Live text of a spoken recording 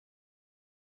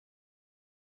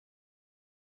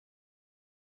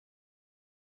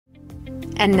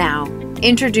And now,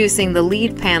 introducing the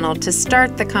lead panel to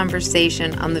start the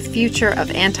conversation on the future of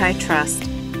antitrust.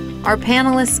 Our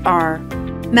panelists are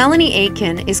Melanie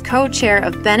Aitken is co-chair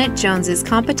of Bennett Jones's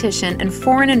Competition and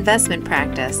Foreign Investment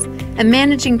Practice and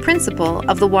managing principal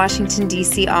of the Washington,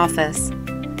 D.C. office.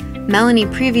 Melanie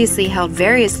previously held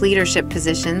various leadership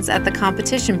positions at the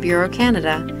Competition Bureau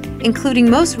Canada, including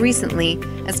most recently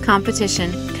as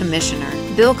Competition Commissioner.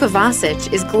 Bill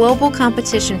Kovavic is Global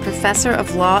Competition Professor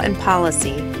of Law and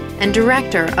Policy and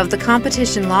Director of the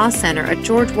Competition Law Center at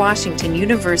George Washington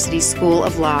University School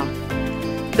of Law.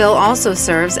 Bill also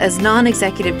serves as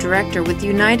Non-Executive Director with the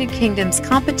United Kingdom's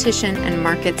Competition and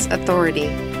Markets Authority.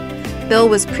 Bill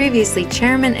was previously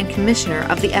Chairman and Commissioner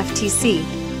of the FTC,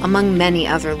 among many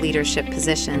other leadership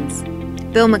positions.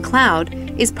 Bill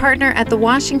MacLeod is partner at the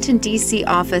Washington, D.C.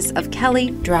 office of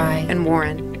Kelly, Dry &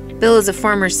 Warren. Bill is a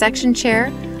former section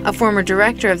chair, a former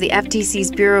director of the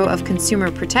FTC's Bureau of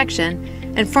Consumer Protection,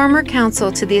 and former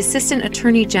counsel to the Assistant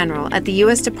Attorney General at the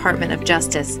U.S. Department of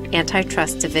Justice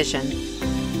Antitrust Division.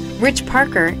 Rich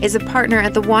Parker is a partner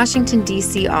at the Washington,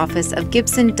 D.C. office of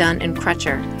Gibson, Dunn &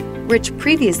 Crutcher. Rich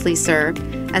previously served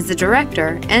as the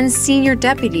Director and Senior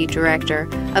Deputy Director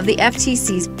of the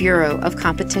FTC's Bureau of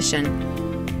Competition.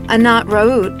 Anant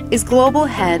Raut is Global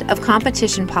Head of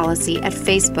Competition Policy at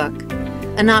Facebook.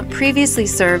 Anant previously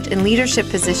served in leadership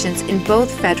positions in both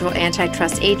federal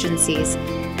antitrust agencies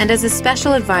and as a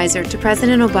special advisor to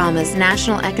President Obama's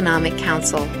National Economic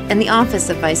Council and the Office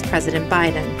of Vice President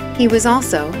Biden. He was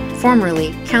also,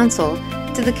 formerly, counsel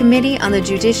to the Committee on the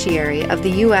Judiciary of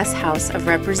the U.S. House of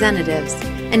Representatives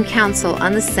and counsel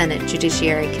on the Senate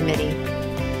Judiciary Committee.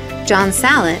 John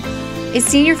Sallet is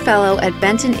Senior Fellow at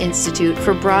Benton Institute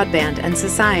for Broadband and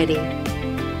Society.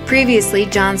 Previously,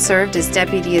 John served as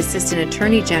Deputy Assistant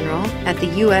Attorney General at the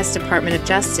U.S. Department of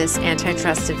Justice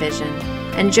Antitrust Division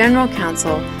and General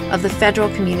Counsel of the Federal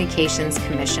Communications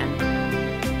Commission.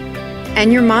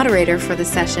 And your moderator for the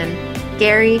session,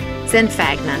 Gary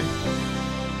Zanfagna.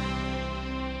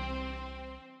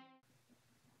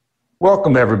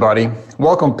 Welcome, everybody.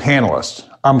 Welcome, panelists.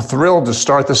 I'm thrilled to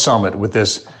start the summit with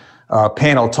this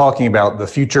panel talking about the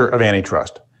future of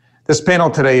antitrust. This panel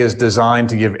today is designed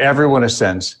to give everyone a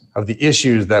sense of the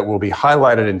issues that will be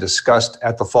highlighted and discussed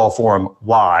at the Fall Forum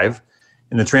live,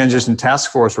 in the Transition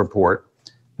Task Force report,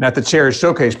 and at the Chair's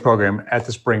Showcase program at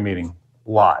the spring meeting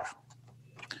live.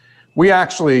 We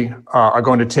actually are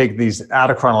going to take these out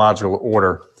of chronological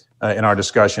order in our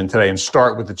discussion today and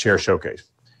start with the Chair Showcase.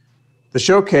 The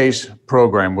Showcase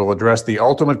program will address the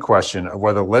ultimate question of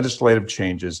whether legislative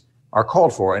changes are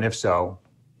called for, and if so,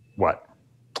 what?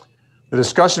 The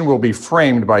discussion will be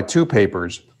framed by two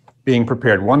papers being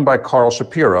prepared, one by Carl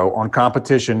Shapiro on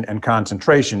competition and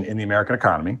concentration in the American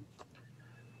economy,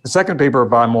 the second paper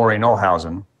by Maureen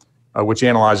Olhausen, which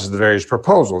analyzes the various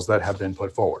proposals that have been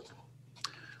put forward.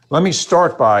 Let me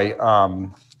start by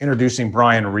introducing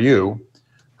Brian Ryoo,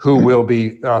 who will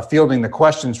be fielding the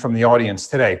questions from the audience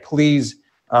today. Please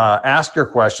ask your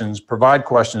questions, provide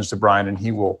questions to Brian, and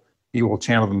he will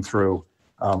channel them through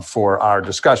for our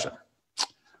discussion.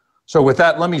 So with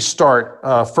that, let me start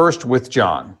first with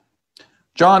John.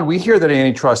 John, we hear that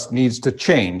antitrust needs to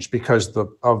change because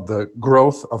of the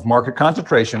growth of market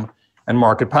concentration and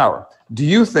market power. Do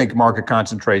you think market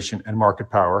concentration and market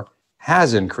power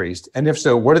has increased? And if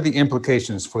so, what are the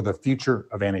implications for the future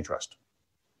of antitrust?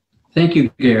 Thank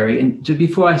you, Gary. And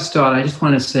before I start, I just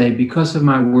want to say, because of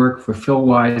my work for Phil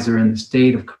Weiser in the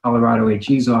state of Colorado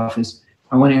AG's office,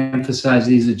 I want to emphasize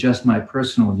these are just my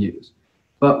personal views.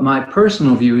 But my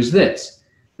personal view is this,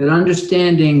 that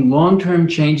understanding long-term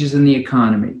changes in the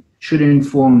economy should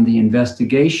inform the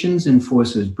investigations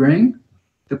enforcers bring,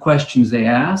 the questions they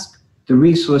ask, the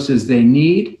resources they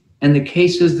need, and the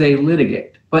cases they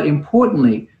litigate. But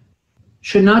importantly,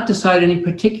 should not decide any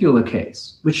particular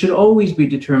case, which should always be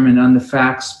determined on the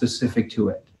facts specific to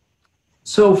it.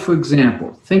 So, for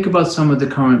example, think about some of the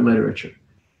current literature.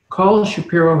 Carl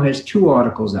Shapiro has two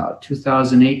articles out,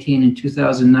 2018 and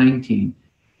 2019,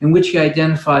 in which he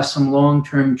identifies some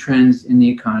long-term trends in the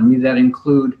economy that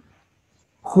include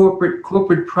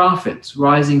corporate profits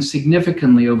rising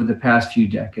significantly over the past few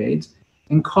decades,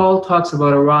 and Carl talks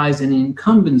about a rise in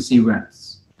incumbency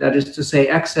rents. That is to say,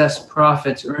 excess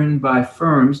profits earned by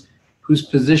firms whose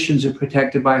positions are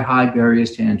protected by high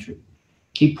barriers to entry.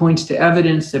 He points to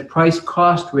evidence that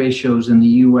price-cost ratios in the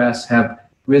U.S. have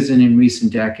risen in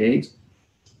recent decades,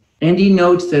 and he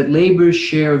notes that labor's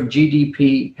share of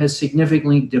GDP has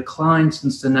significantly declined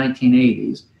since the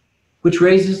 1980s, which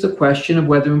raises the question of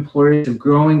whether employers have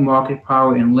growing market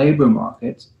power in labor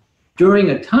markets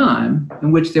during a time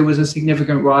in which there was a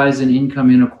significant rise in income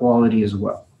inequality as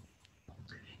well.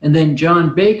 And then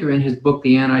John Baker, in his book,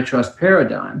 The Antitrust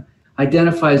Paradigm,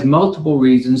 identifies multiple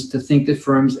reasons to think that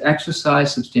firms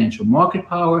exercise substantial market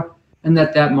power and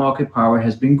that market power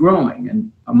has been growing.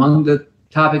 And among the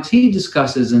topics he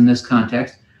discusses in this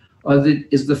context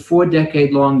is the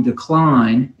 4-decade-long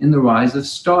decline in the rise of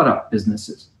startup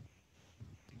businesses.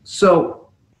 So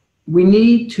we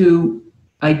need to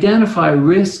identify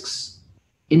risks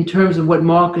in terms of what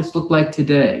markets look like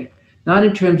today, not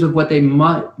in terms of what they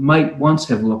might once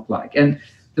have looked like. And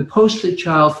the poster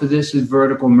child for this is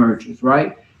vertical mergers,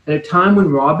 right? At a time when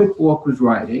Robert Bork was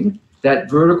writing that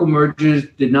vertical mergers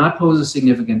did not pose a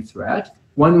significant threat,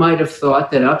 one might have thought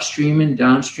that upstream and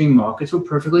downstream markets were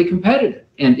perfectly competitive.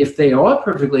 And if they are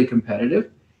perfectly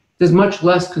competitive, there's much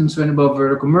less concern about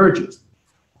vertical mergers.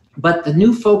 But the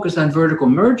new focus on vertical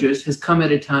mergers has come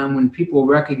at a time when people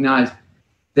recognize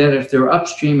that if there are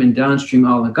upstream and downstream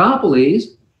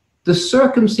oligopolies, the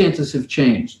circumstances have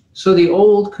changed. So the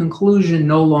old conclusion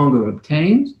no longer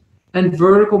obtains, and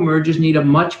vertical mergers need a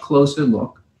much closer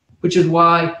look, which is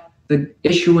why the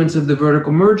issuance of the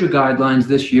vertical merger guidelines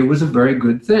this year was a very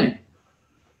good thing.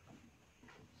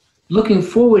 Looking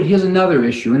forward, here's another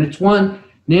issue, and it's one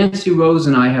Nancy Rose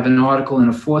and I have an article in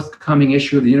a forthcoming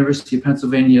issue of the University of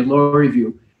Pennsylvania Law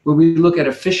Review, where we look at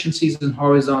efficiencies in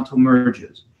horizontal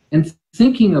mergers. And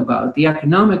thinking about the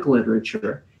economic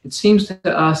literature, it seems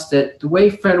to us that the way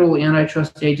federal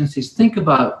antitrust agencies think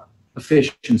about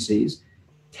efficiencies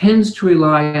tends to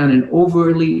rely on an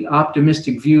overly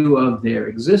optimistic view of their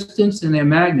existence and their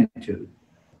magnitude.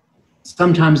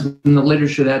 Sometimes in the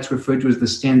literature that's referred to as the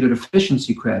standard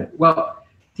efficiency credit. Well,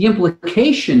 the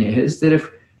implication is that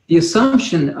if the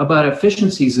assumption about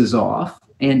efficiencies is off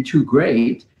and too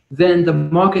great, then the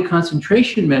market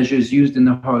concentration measures used in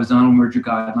the horizontal merger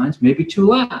guidelines may be too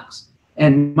lax.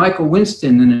 And Michael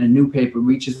Winston, in a new paper,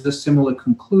 reaches a similar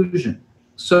conclusion.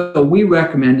 So we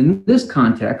recommend in this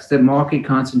context that market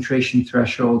concentration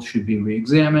thresholds should be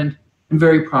reexamined and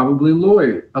very probably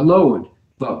lowered,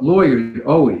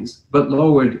 always, but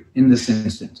lowered in this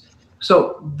instance.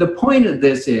 So the point of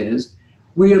this is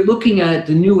we are looking at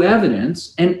the new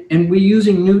evidence and we're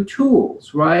using new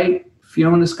tools, right?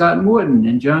 Fiona Scott Morton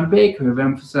and John Baker have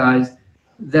emphasized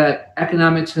that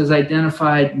economics has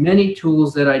identified many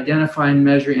tools that identify and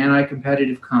measure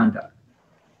anti-competitive conduct.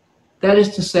 That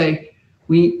is to say,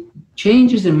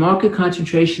 changes in market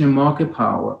concentration and market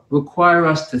power require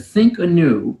us to think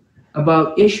anew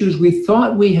about issues we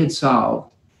thought we had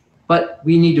solved, but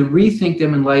we need to rethink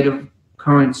them in light of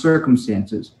current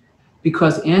circumstances.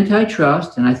 Because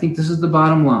antitrust, and I think this is the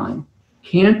bottom line,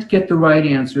 can't get the right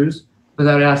answers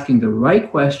without asking the right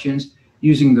questions,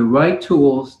 using the right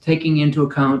tools, taking into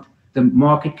account the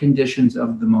market conditions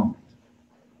of the moment.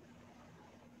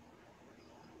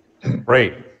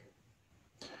 Great.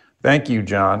 Thank you,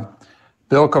 John.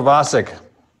 Bill Kovacic,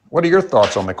 what are your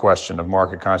thoughts on the question of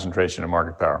market concentration and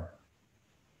market power?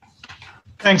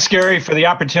 Thanks, Gary, for the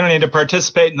opportunity to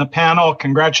participate in the panel.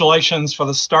 Congratulations for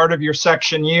the start of your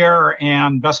section year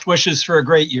and best wishes for a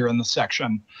great year in the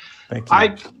section.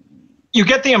 Thank you. You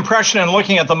get the impression in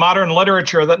looking at the modern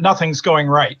literature that nothing's going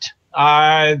right,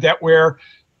 that we're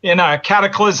in a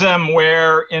cataclysm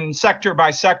where in sector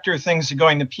by sector things are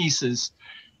going to pieces.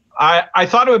 I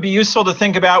thought it would be useful to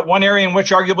think about one area in which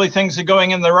arguably things are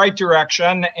going in the right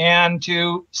direction and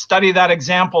to study that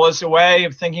example as a way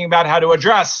of thinking about how to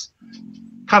address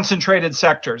concentrated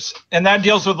sectors. And that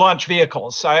deals with launch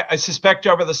vehicles. I suspect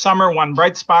over the summer, one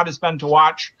bright spot has been to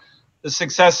watch the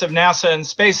success of NASA and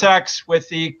SpaceX with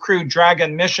the Crew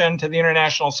Dragon mission to the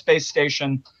International Space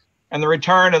Station and the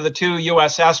return of the 2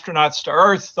 US astronauts to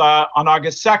Earth on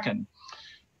August 2nd.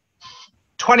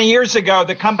 20 years ago,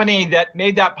 the company that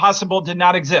made that possible did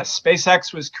not exist.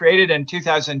 SpaceX was created in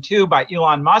 2002 by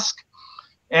Elon Musk.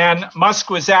 And Musk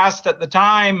was asked at the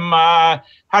time,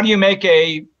 how do you make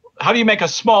a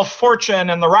small fortune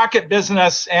in the rocket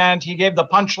business? And he gave the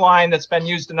punchline that's been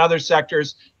used in other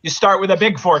sectors: you start with a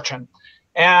big fortune.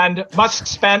 And Musk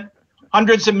spent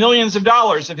hundreds of millions of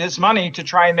dollars of his money to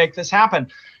try and make this happen.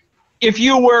 If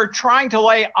you were trying to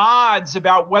lay odds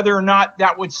about whether or not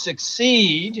that would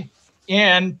succeed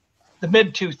in the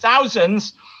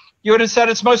mid-2000s, you would have said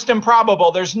it's most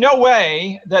improbable. There's no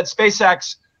way that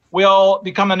SpaceX will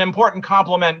become an important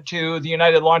complement to the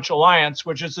United Launch Alliance,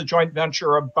 which is a joint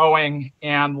venture of Boeing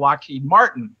and Lockheed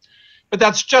Martin. But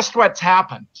that's just what's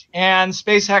happened. And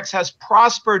SpaceX has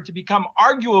prospered to become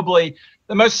arguably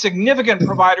the most significant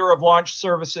provider of launch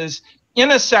services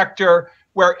in a sector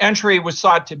where entry was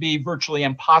thought to be virtually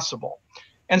impossible.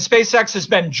 And SpaceX has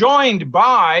been joined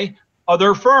by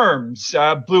other firms,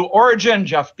 Blue Origin,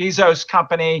 Jeff Bezos'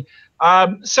 company,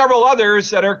 several others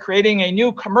that are creating a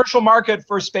new commercial market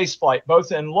for spaceflight,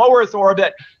 both in low Earth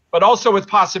orbit, but also with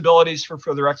possibilities for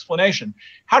further explanation.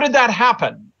 How did that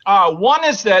happen? One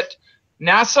is that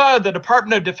NASA, the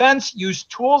Department of Defense, used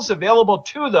tools available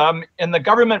to them in the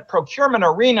government procurement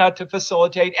arena to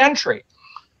facilitate entry.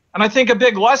 And I think a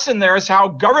big lesson there is how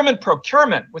government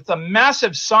procurement, with the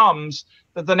massive sums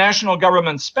that the national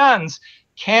government spends,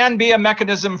 can be a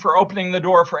mechanism for opening the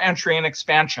door for entry and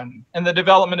expansion and the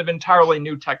development of entirely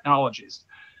new technologies.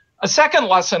 A second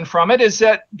lesson from it is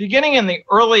that beginning in the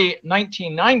early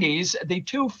 1990s, the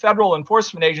two federal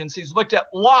enforcement agencies looked at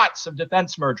lots of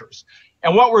defense mergers.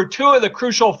 And what were two of the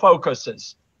crucial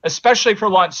focuses, especially for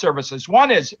launch services? One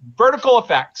is vertical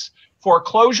effects,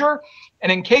 foreclosure,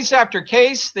 and in case after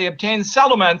case, they obtained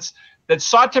settlements that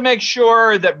sought to make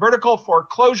sure that vertical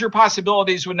foreclosure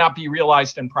possibilities would not be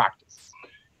realized in practice.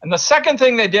 And the second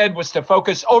thing they did was to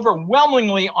focus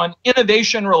overwhelmingly on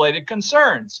innovation-related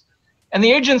concerns. And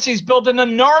the agencies built an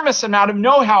enormous amount of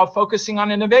know-how focusing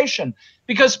on innovation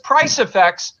because price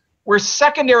effects were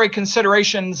secondary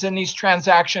considerations in these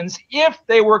transactions if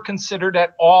they were considered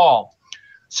at all.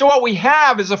 So what we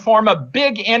have is a form of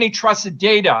big antitrust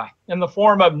data in the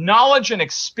form of knowledge and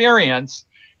experience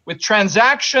with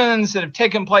transactions that have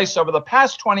taken place over the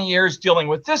past 20 years dealing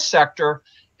with this sector,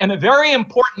 and a very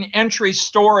important entry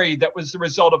story that was the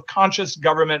result of conscious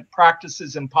government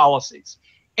practices and policies.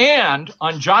 And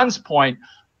on John's point,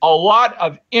 a lot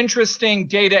of interesting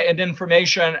data and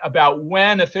information about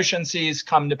when efficiencies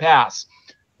come to pass.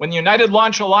 When the United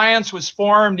Launch Alliance was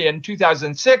formed in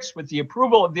 2006 with the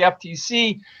approval of the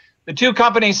FTC, the two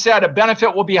companies said a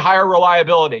benefit will be higher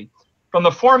reliability. From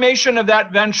the formation of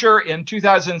that venture in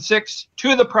 2006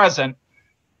 to the present,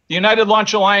 the United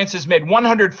Launch Alliance has made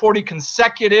 140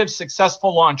 consecutive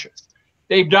successful launches.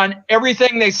 They've done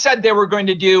everything they said they were going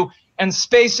to do, and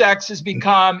SpaceX has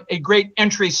become a great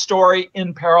entry story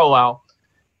in parallel.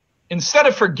 Instead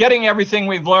of forgetting everything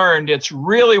we've learned, it's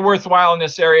really worthwhile in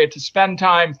this area to spend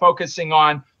time focusing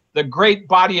on the great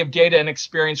body of data and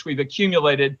experience we've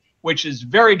accumulated, which is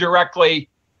very directly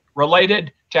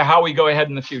related to how we go ahead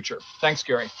in the future. Thanks,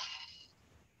 Gary.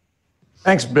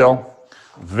 Thanks, Bill.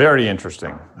 Very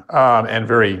interesting and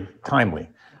very timely.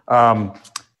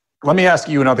 Let me ask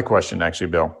you another question, actually,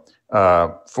 Bill,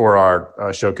 for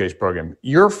our showcase program.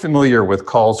 You're familiar with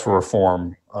calls for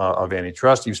reform of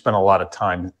antitrust. You've spent a lot of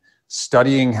time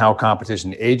studying how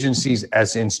competition agencies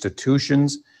as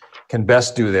institutions can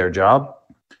best do their job.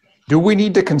 Do we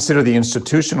need to consider the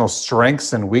institutional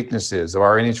strengths and weaknesses of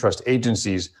our antitrust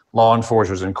agencies, law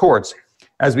enforcers, and courts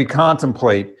as we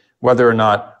contemplate whether or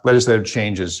not legislative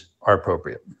changes are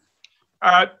appropriate?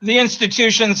 The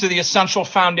institutions are the essential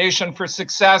foundation for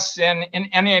success in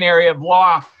any area of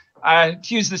law. To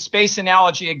use the space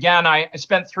analogy again, I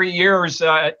spent 3 years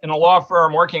in a law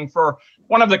firm working for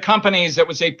one of the companies that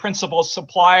was a principal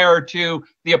supplier to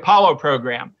the Apollo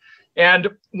program. And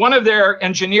one of their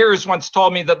engineers once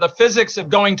told me that the physics of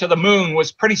going to the moon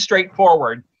was pretty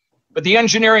straightforward, but the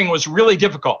engineering was really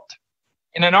difficult.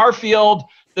 And in our field,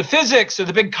 the physics are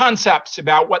the big concepts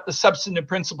about what the substantive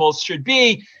principles should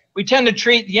be. We tend to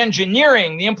treat the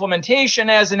engineering, the implementation,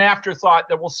 as an afterthought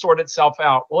that will sort itself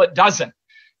out. Well, it doesn't.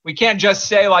 We can't just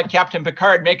say, like Captain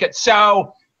Picard, make it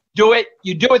so, do it.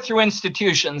 You do it through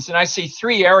institutions. And I see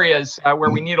 3 areas where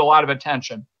we need a lot of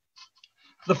attention.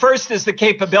 The first is the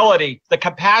capability, the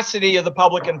capacity of the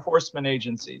public enforcement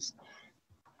agencies.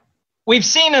 We've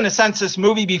seen, in a sense, this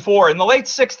movie before. In the late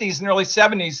 60s and early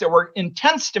 70s, there were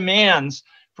intense demands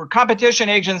for competition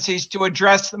agencies to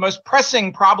address the most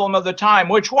pressing problem of the time,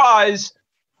 which was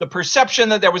the perception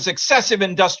that there was excessive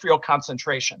industrial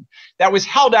concentration. That was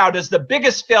held out as the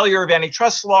biggest failure of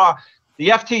antitrust law. The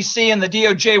FTC and the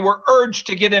DOJ were urged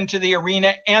to get into the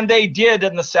arena, and they did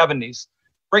in the 70s,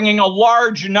 bringing a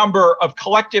large number of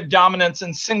collective dominance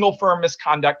and single firm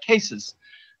misconduct cases.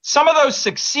 Some of those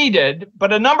succeeded,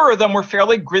 but a number of them were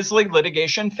fairly grisly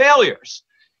litigation failures.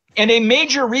 And a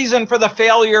major reason for the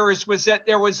failures was that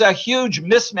there was a huge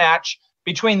mismatch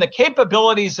between the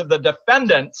capabilities of the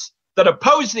defendants that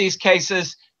opposed these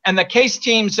cases and the case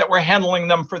teams that were handling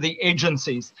them for the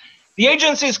agencies. The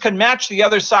agencies could match the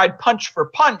other side punch for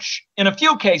punch in a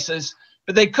few cases,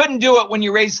 but they couldn't do it when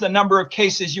you raised the number of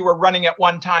cases you were running at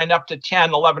one time up to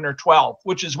 10, 11, or 12,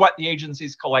 which is what the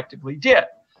agencies collectively did.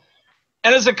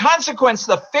 And as a consequence,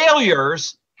 the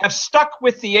failures have stuck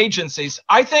with the agencies.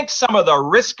 I think some of the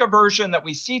risk aversion that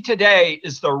we see today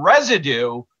is the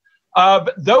residue of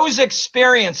those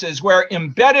experiences where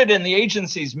embedded in the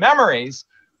agency's memories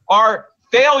are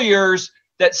failures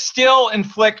that still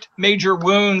inflict major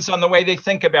wounds on the way they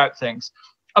think about things.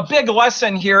 a big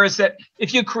lesson here is that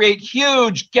if you create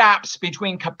huge gaps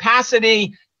between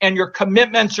capacity and your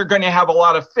commitments, you're going to have a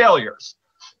lot of failures.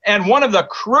 And one of the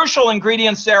crucial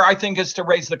ingredients there, I think, is to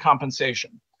raise the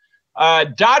compensation.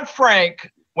 Dodd-Frank,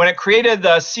 when it created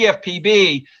the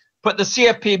CFPB, put the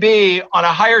CFPB on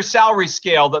a higher salary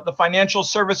scale that the financial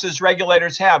services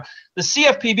regulators have. The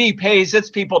CFPB pays its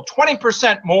people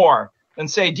 20% more than,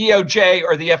 say, DOJ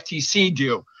or the FTC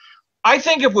do. I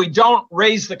think if we don't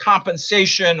raise the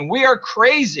compensation, we are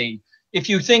crazy if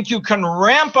you think you can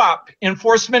ramp up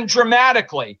enforcement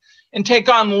dramatically and take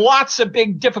on lots of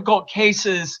big, difficult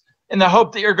cases in the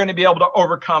hope that you're going to be able to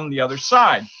overcome the other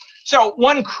side. So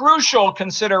one crucial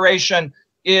consideration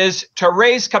is to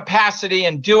raise capacity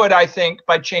and do it, I think,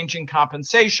 by changing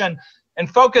compensation and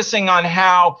focusing on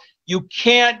how you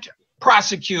can't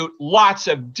prosecute lots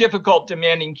of difficult,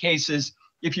 demanding cases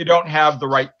if you don't have the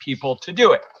right people to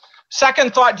do it.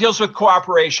 Second thought deals with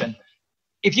cooperation.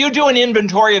 If you do an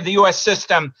inventory of the US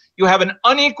system, you have an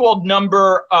unequaled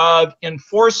number of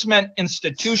enforcement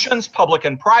institutions, public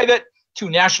and private, 2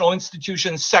 national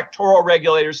institutions, sectoral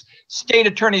regulators, state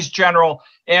attorneys general,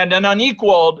 and an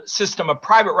unequaled system of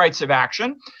private rights of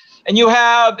action. And you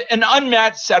have an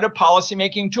unmet set of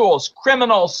policymaking tools: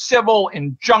 criminal, civil,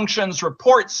 injunctions,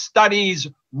 reports, studies,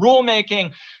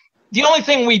 rulemaking. The only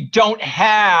thing we don't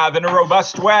have in a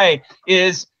robust way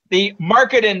is the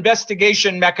market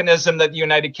investigation mechanism that the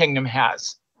United Kingdom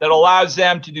has that allows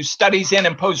them to do studies and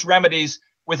impose remedies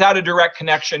without a direct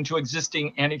connection to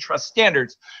existing antitrust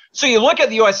standards. So you look at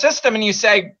the US system and you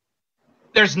say,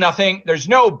 there's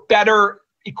no better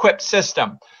equipped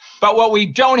system. But what we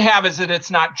don't have is that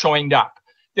it's not joined up.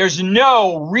 There's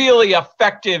no really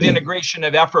effective integration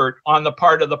of effort on the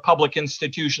part of the public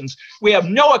institutions. We have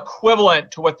no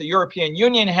equivalent to what the European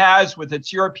Union has with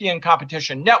its European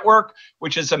Competition Network,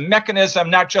 which is a mechanism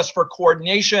not just for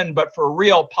coordination, but for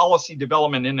real policy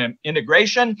development and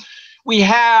integration. We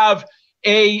have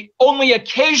a only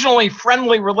occasionally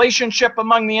friendly relationship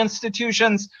among the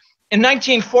institutions. In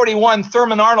 1941,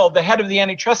 Thurman Arnold, the head of the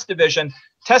Antitrust Division,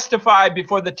 testified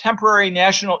before the Temporary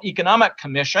National Economic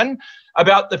Commission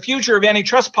about the future of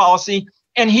antitrust policy,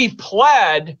 and he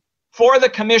pled for the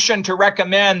commission to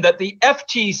recommend that the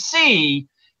FTC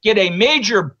get a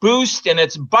major boost in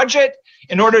its budget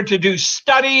in order to do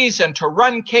studies and to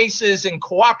run cases in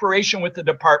cooperation with the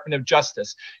Department of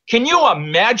Justice. Can you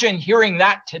imagine hearing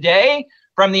that today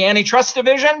from the Antitrust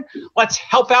Division? Let's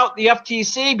help out the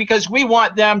FTC because we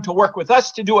want them to work with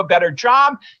us to do a better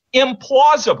job.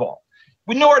 Implausible.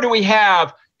 Nor do we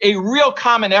have a real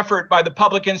common effort by the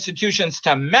public institutions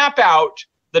to map out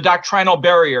the doctrinal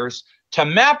barriers, to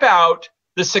map out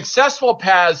the successful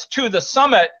paths to the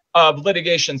summit of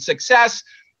litigation success,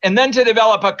 and then to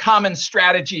develop a common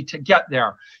strategy to get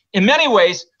there. In many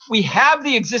ways, we have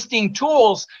the existing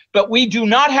tools, but we do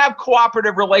not have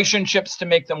cooperative relationships to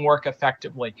make them work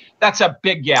effectively. That's a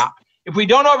big gap. If we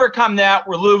don't overcome that,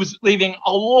 we're leaving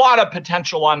a lot of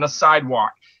potential on the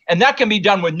sidewalk. And that can be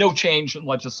done with no change in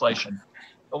legislation.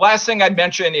 The last thing I'd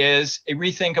mention is a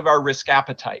rethink of our risk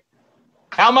appetite.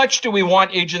 How much do we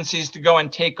want agencies to go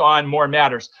and take on more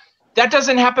matters? That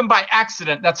doesn't happen by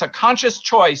accident. That's a conscious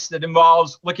choice that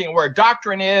involves looking at where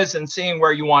doctrine is and seeing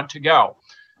where you want to go.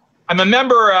 I'm a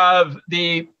member of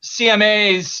the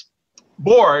CMA's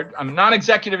board. I'm a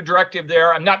non-executive director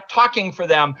there. I'm not talking for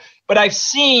them, but I've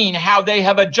seen how they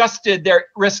have adjusted their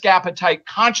risk appetite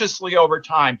consciously over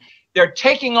time. They're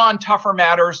taking on tougher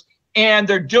matters, and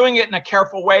they're doing it in a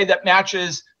careful way that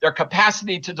matches their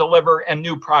capacity to deliver and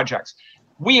new projects.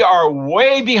 We are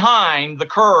way behind the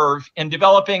curve in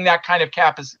developing that kind of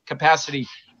capacity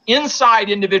inside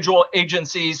individual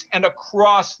agencies and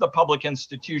across the public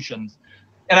institutions.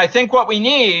 And I think what we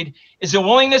need is a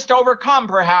willingness to overcome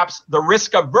perhaps the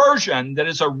risk aversion that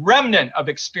is a remnant of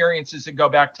experiences that go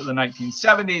back to the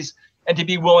 1970s, and to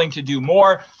be willing to do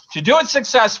more. To do it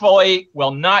successfully will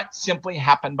not simply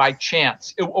happen by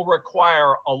chance. It will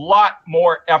require a lot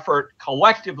more effort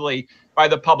collectively by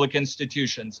the public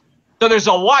institutions. So there's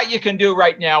a lot you can do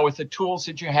right now with the tools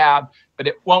that you have, but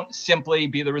it won't simply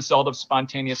be the result of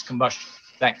spontaneous combustion.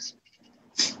 Thanks.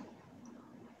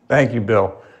 Thank you,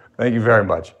 Bill. Thank you very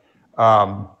much.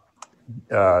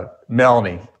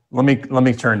 Melanie, let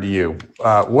me turn to you.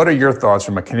 What are your thoughts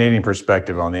from a Canadian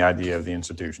perspective on the idea of the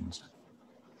institutions?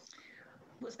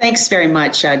 Thanks very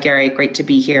much, Gary. Great to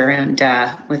be here and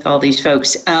with all these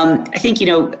folks. I think,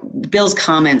 Bill's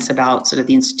comments about sort of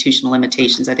the institutional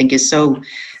limitations, I think is so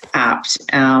apt.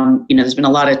 There's been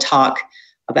a lot of talk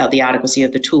about the adequacy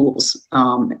of the tools,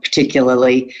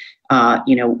 particularly,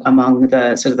 among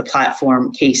the sort of the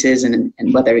platform cases and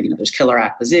whether, there's killer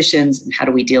acquisitions and how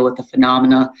do we deal with the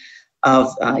phenomena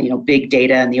of big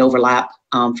data and the overlap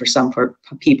for some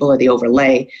people, or the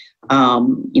overlay,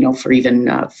 for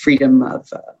even freedom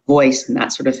of voice and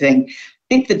that sort of thing. I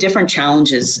think the different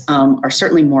challenges are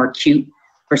certainly more acute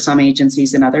for some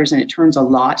agencies than others, and it turns a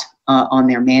lot on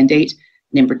their mandate,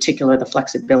 and in particular the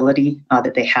flexibility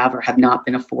that they have or have not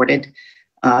been afforded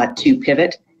to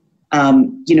pivot.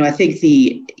 I think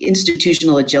the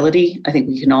institutional agility, I think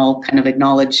we can all kind of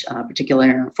acknowledge, particularly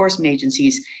in our enforcement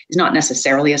agencies, is not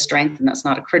necessarily a strength, and that's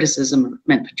not a criticism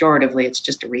meant pejoratively, it's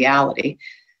just a reality.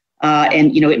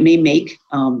 And it may make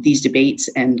these debates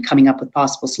and coming up with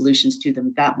possible solutions to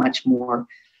them that much more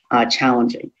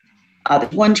challenging. The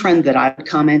one trend that I would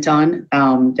comment on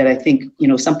that I think,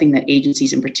 something that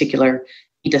agencies in particular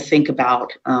need to think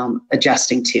about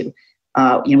adjusting to.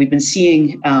 We've been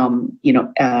seeing,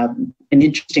 an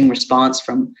interesting response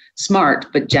from smart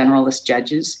but generalist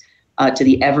judges to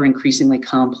the ever increasingly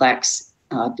complex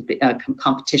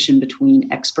competition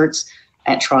between experts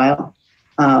at trial.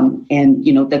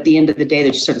 At the end of the day,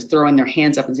 they're just sort of throwing their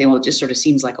hands up and saying, well, it just sort of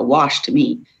seems like a wash to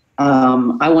me.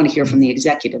 I want to hear from the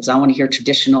executives. I want to hear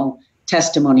traditional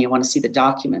testimony. I want to see the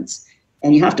documents.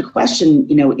 And you have to question,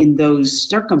 in those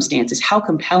circumstances, how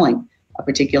compelling a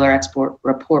particular expert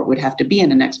report would have to be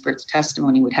and an expert's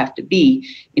testimony would have to be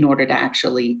in order to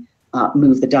actually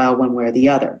move the dial one way or the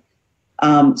other.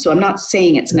 So I'm not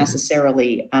saying it's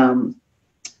necessarily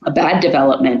a bad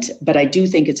development, but I do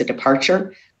think it's a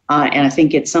departure. And I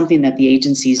think it's something that the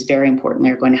agencies very importantly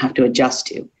are going to have to adjust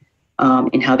to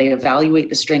in how they evaluate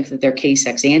the strength of their case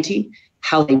ex ante,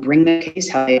 how they bring their case,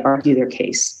 how they argue their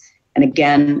case. And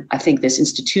again, I think this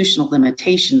institutional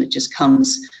limitation that just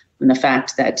comes from the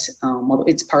fact that,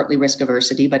 it's partly risk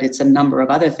aversity, but it's a number of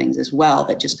other things as well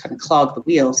that just kind of clog the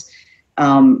wheels.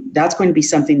 That's going to be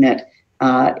something that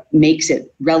makes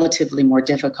it relatively more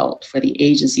difficult for the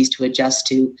agencies to adjust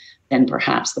to than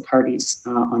perhaps the parties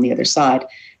on the other side.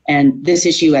 And this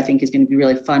issue, I think, is going to be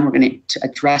really fun. We're going to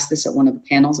address this at one of the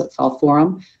panels at Fall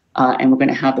Forum, and we're going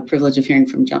to have the privilege of hearing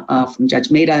from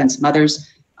Judge Mehta and some others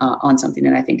on something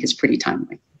that I think is pretty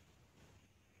timely.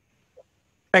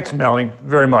 Thanks, Melanie,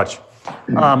 very much.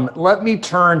 Let me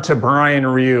turn to Brian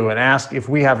Ryoo and ask if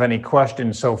we have any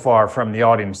questions so far from the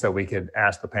audience that we could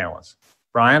ask the panelists.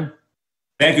 Brian?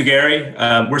 Thank you, Gary.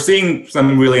 We're seeing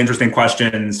some really interesting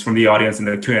questions from the audience in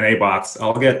the Q&A box.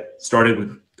 I'll get started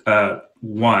with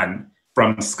one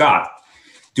from Scott.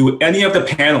 Do any of the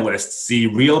panelists see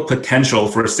real potential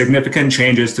for significant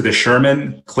changes to the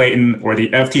Sherman, Clayton, or the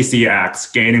FTC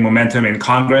Acts gaining momentum in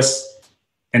Congress?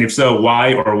 And if so,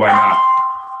 why or why not?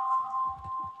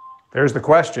 There's the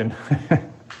question.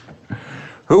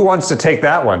 Who wants to take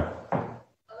that one?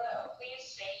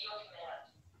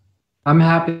 I'm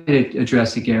happy to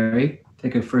address it, Gary.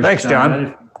 Take a first Thanks,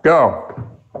 John. Go.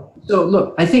 So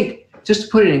look, I think just to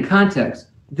put it in context,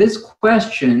 this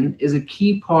question is a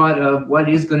key part of what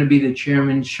is going to be the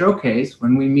chairman's showcase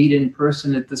when we meet in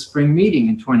person at the spring meeting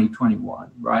in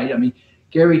 2021, right? I mean,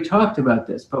 Gary talked about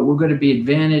this, but we're going to be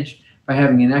advantaged by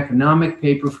having an economic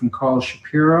paper from Carl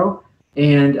Shapiro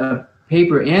and a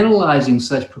paper analyzing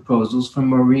such proposals from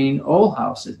Maureen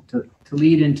Olhouse to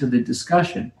lead into the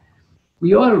discussion.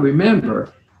 We ought to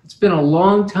remember, it's been a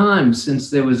long time since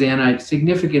there was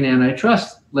significant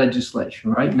antitrust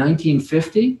legislation, right?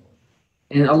 1950,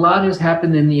 and a lot has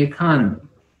happened in the economy.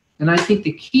 And I think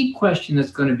the key question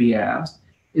that's going to be asked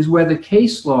is whether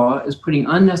case law is putting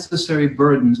unnecessary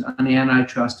burdens on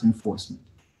antitrust enforcement.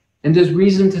 And there's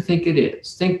reason to think it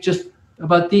is. Think just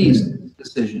about these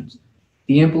decisions.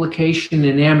 The implication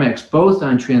in Amex, both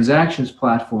on transactions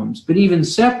platforms, but even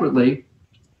separately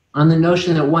on the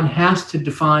notion that one has to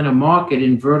define a market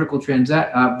in vertical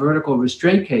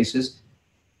restraint cases,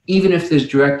 even if there's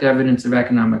direct evidence of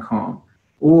economic harm.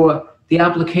 Or the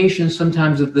application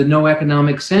sometimes of the no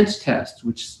economic sense test,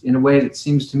 which in a way that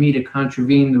seems to me to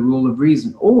contravene the rule of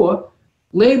reason. Or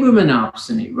labor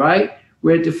monopsony, right?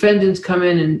 Where defendants come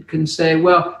in and can say,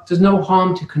 well, there's no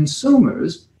harm to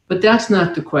consumers, but that's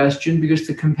not the question because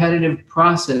the competitive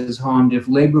process is harmed if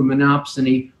labor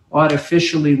monopsony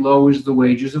artificially lowers the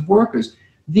wages of workers.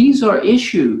 These are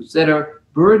issues that are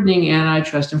burdening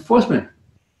antitrust enforcement.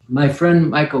 My friend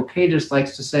Michael Cadis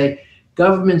likes to say,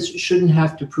 governments shouldn't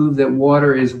have to prove that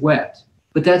water is wet,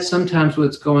 but that's sometimes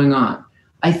what's going on.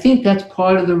 I think that's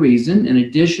part of the reason, in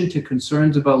addition to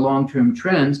concerns about long-term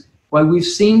trends, why we've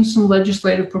seen some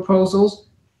legislative proposals.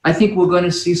 I think we're going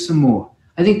to see some more.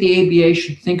 I think the ABA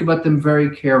should think about them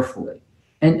very carefully.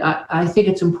 And I think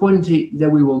it's important that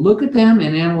we will look at them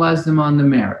and analyze them on the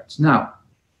merits. Now,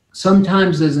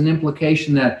 sometimes there's an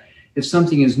implication that if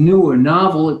something is new or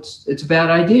novel, it's a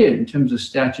bad idea in terms of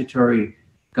statutory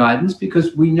guidance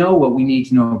because we know what we need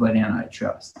to know about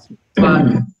antitrust. But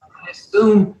I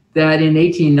assume that in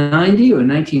 1890 or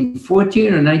 1914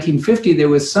 or 1950, there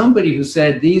was somebody who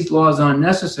said these laws aren't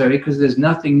necessary because there's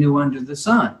nothing new under the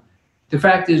sun. The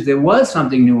fact is there was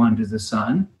something new under the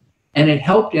sun, and it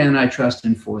helped antitrust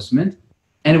enforcement,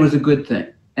 and it was a good thing.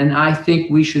 And I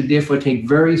think we should therefore take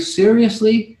very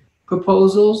seriously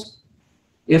proposals.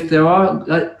 If there are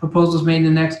proposals made in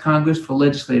the next Congress for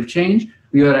legislative change,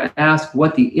 we ought to ask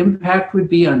what the impact would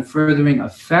be on furthering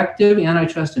effective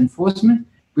antitrust enforcement.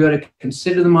 We ought to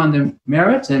consider them on their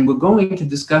merits, and we're going to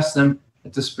discuss them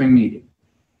at the spring meeting.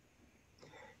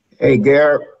 Hey,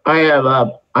 Garrett, I have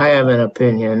an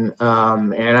opinion,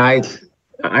 and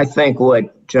I think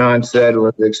what John said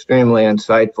was extremely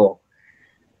insightful.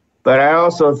 But I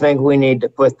also think we need to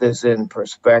put this in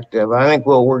perspective. I think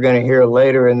what we're going to hear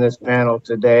later in this panel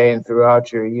today and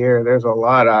throughout your year, there's a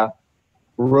lot of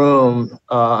room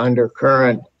under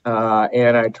current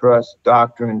antitrust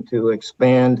doctrine to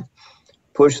expand,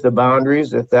 push the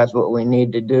boundaries if that's what we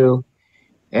need to do.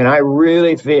 And I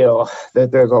really feel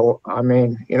that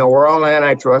we're all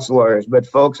antitrust lawyers, but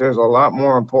folks, there's a lot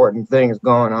more important things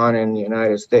going on in the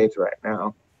United States right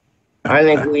now. I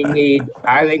think we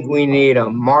need a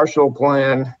Marshall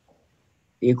Plan,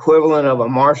 the equivalent of a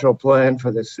Marshall Plan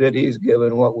for the cities,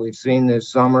 given what we've seen this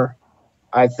summer.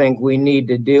 I think we need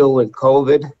to deal with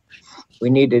COVID.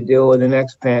 We need to deal with the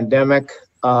next pandemic.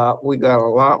 We got a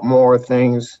lot more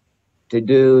things to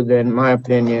do than, in my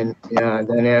opinion,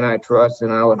 than antitrust,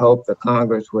 and I would hope the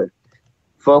Congress would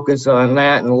focus on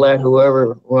that and let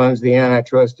whoever runs the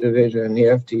antitrust division and the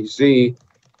FTC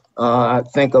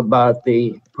think about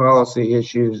the policy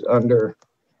issues under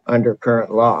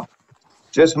current law.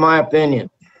 Just my opinion.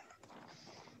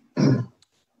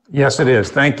 Yes, it is.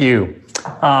 Thank you.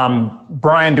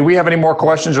 Brian, do we have any more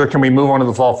questions, or can we move on to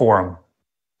the fall forum?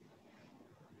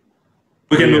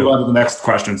 We can move on to the next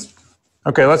questions.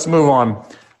 Okay, let's move on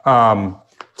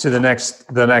to the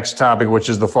next topic, which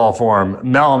is the fall forum.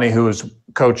 Melanie, who is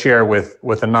co-chair with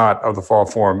Anant of the fall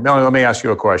forum. Melanie, let me ask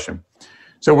you a question.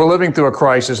 So we're living through a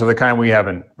crisis of the kind we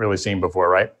haven't really seen before,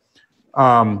 right?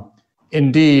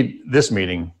 Indeed, this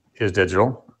meeting is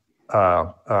digital.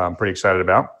 I'm pretty excited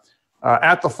about.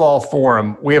 At the fall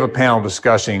forum, we have a panel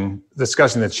discussing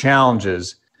the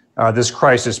challenges this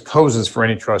crisis poses for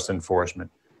antitrust enforcement.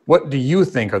 What do you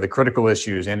think are the critical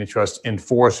issues antitrust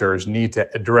enforcers need to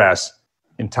address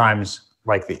in times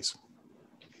like these?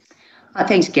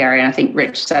 Thanks, Gary. And I think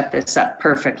Rich set this up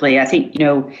perfectly. I think,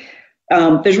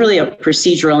 there's really a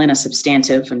procedural and a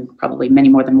substantive, and probably many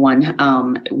more than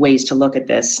one ways to look at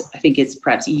this. I think it's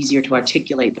perhaps easier to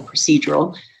articulate the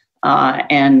procedural.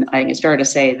 And I think it's fair to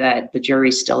say that the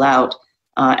jury's still out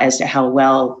as to how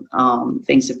well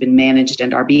things have been managed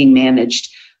and are being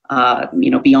managed,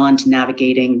 beyond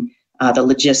navigating the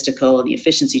logistical, the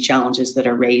efficiency challenges that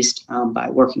are raised by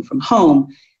working from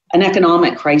home. An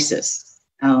economic crisis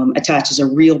attaches a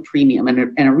real premium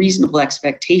and a reasonable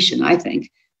expectation, I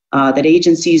think, that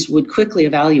agencies would quickly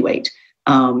evaluate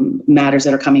matters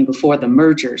that are coming before them: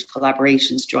 mergers,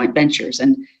 collaborations, joint ventures.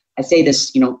 And I say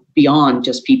this, beyond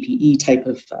just PPE type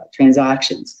of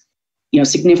transactions.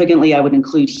 Significantly, I would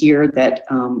include here that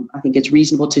I think it's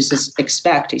reasonable to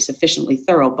expect a sufficiently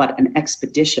thorough but an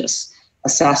expeditious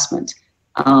assessment,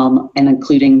 and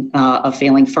including a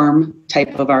failing firm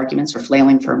type of arguments or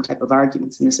flailing firm type of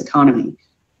arguments in this economy.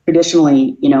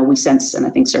 Traditionally, we sense, and I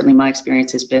think certainly my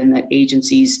experience has been, that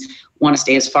agencies want to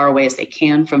stay as far away as they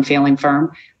can from failing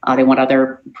firm. They want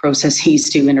other processes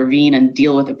to intervene and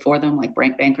deal with it for them, like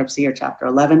bankruptcy or Chapter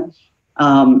 11.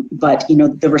 But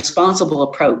the responsible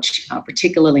approach,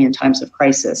 particularly in times of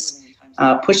crisis,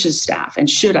 pushes staff, and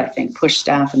should, I think, push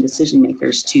staff and decision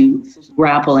makers to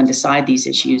grapple and decide these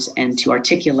issues and to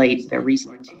articulate their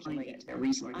reasoning. I'm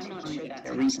not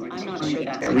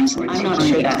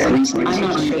sure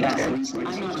that's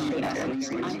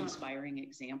an inspiring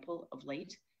example of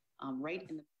late, right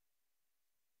in the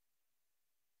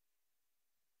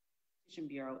Competition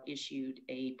Bureau issued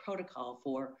a protocol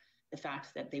for the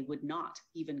fact that they would not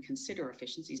even consider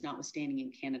efficiencies, notwithstanding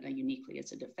in Canada uniquely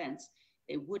it's a defense.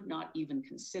 They would not even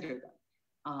consider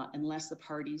them unless the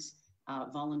parties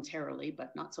voluntarily,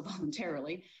 but not so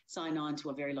voluntarily, sign on to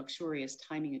a very luxurious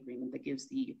timing agreement that gives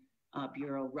the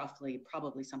Bureau roughly,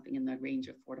 probably something in the range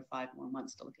of 4 to 5 more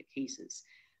months to look at cases.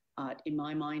 In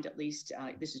my mind, at least,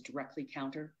 this is directly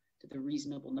counter to the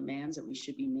reasonable demands that we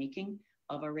should be making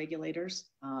of our regulators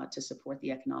to support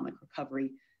the economic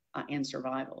recovery and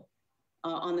survival.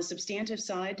 On the substantive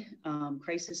side,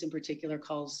 crisis in particular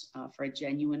calls for a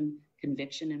genuine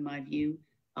conviction, in my view,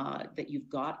 that you've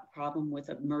got a problem with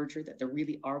a merger, that there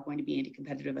really are going to be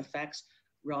anti-competitive effects.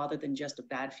 rather than just a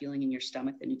bad feeling in your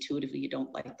stomach that intuitively you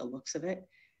don't like the looks of it.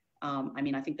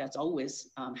 I think that's always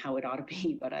how it ought to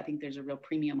be, but I think there's a real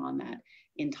premium on that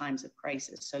in times of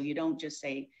crisis. So you don't just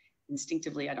say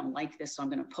instinctively, I don't like this, so I'm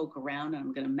going to poke around and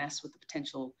I'm going to mess with the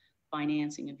potential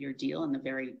financing of your deal and the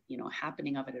very,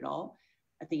 happening of it at all.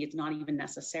 I think it's not even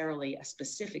necessarily a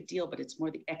specific deal, but it's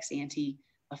more the ex ante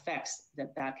effects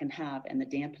that can have and the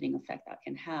dampening effect that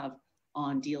can have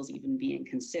on deals even being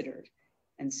considered.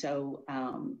 And so,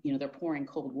 they're pouring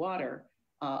cold water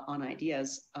on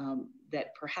ideas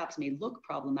that perhaps may look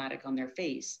problematic on their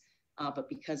face, but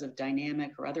because of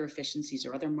dynamic or other efficiencies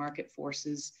or other market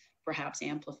forces, perhaps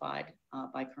amplified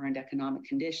by current economic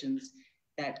conditions,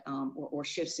 that or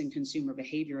shifts in consumer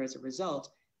behavior as a result,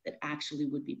 that actually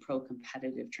would be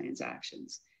pro-competitive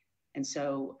transactions. And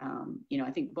so,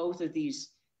 I think both of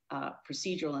these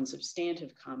procedural and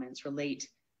substantive comments relate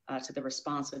to the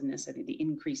responsiveness, I think the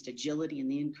increased agility and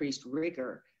the increased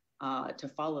rigor to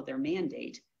follow their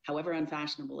mandate, however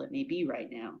unfashionable it may be right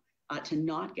now, to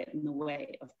not get in the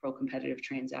way of pro-competitive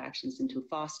transactions and to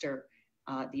foster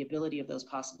the ability of those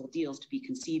possible deals to be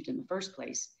conceived in the first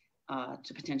place,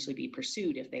 to potentially be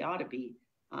pursued if they ought to be,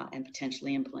 and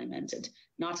potentially implemented.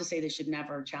 Not to say they should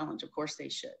never challenge, of course they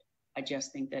should. I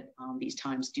just think that these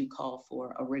times do call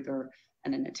for a rigor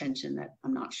and an attention that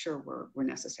I'm not sure we're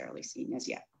necessarily seeing as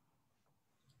yet.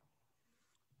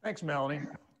 Thanks, Melanie.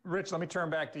 Rich, let me turn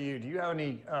back to you. Do you have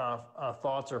any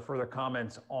thoughts or further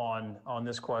comments on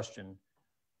this question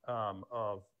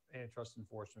of antitrust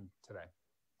enforcement today?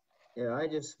 Yeah, I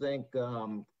just think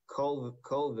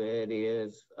COVID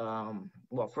is,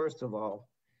 well, first of all,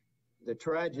 the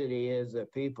tragedy is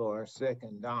that people are sick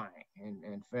and dying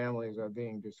and families are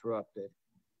being disrupted.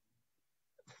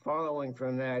 Following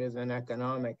from that is an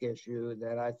economic issue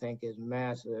that I think is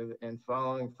massive, and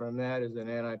following from that is an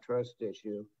antitrust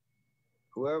issue.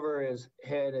 Whoever is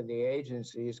head of the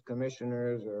agencies,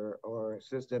 commissioners or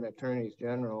assistant attorneys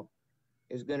general,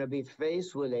 is going to be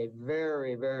faced with a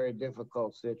very, very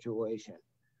difficult situation.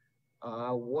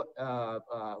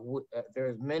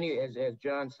 There's many, as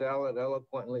John Sallet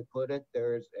eloquently put it,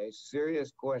 there's a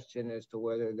serious question as to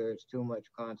whether there's too much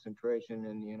concentration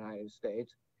in the United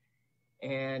States.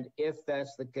 And if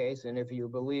that's the case, and if you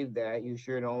believe that, you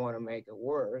sure don't want to make it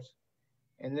worse.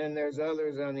 And then there's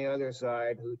others on the other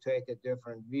side who take a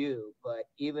different view. But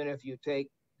even if you take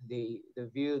the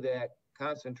view that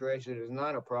concentration is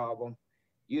not a problem,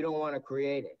 you don't want to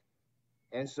create it.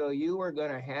 And so you are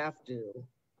going to have to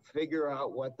figure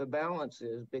out what the balance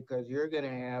is, because you're going to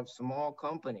have small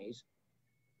companies,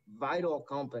 vital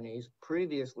companies,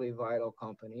 previously vital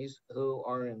companies, who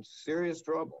are in serious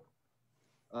trouble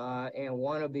and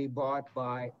want to be bought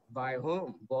by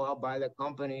whom? Well, by the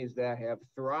companies that have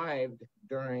thrived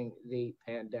during the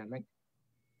pandemic,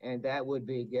 and that would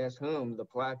be, guess whom? The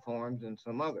platforms and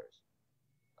some others.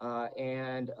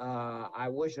 I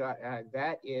wish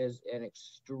that is an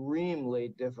extremely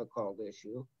difficult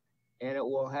issue, and it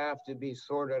will have to be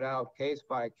sorted out case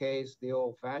by case the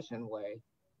old-fashioned way.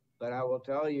 But I will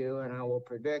tell you, and I will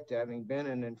predict, having been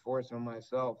an enforcer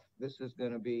myself, this is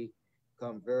going to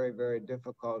become very, very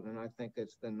difficult, and I think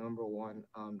it's the number one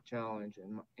challenge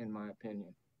in my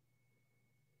opinion.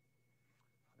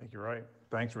 I think you're right.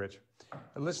 Thanks, Rich.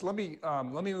 Let me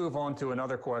move on to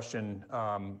another question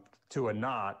to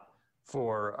Anant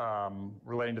for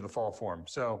relating to the fall forum.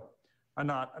 So,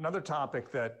 Anant, another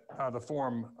topic that the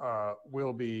forum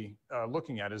will be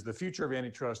looking at is the future of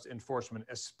antitrust enforcement,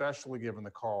 especially given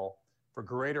the call for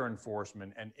greater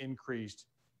enforcement and increased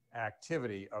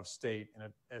activity of state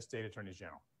attorneys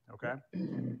general. Okay,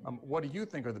 what do you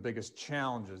think are the biggest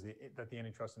challenges that the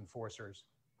antitrust enforcers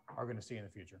are going to see in the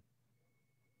future?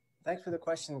 Thanks for the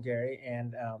question, Gary,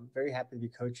 and very happy to be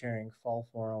co-chairing Fall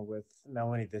Forum with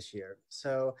Melanie this year.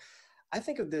 So I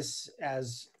think of this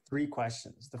as three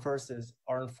questions. The first is,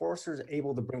 are enforcers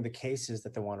able to bring the cases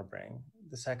that they want to bring?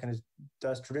 The second is,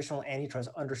 does traditional antitrust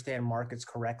understand markets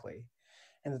correctly?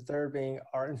 And the third being,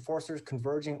 are enforcers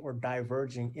converging or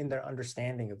diverging in their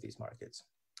understanding of these markets?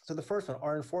 So the first one,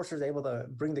 are enforcers able to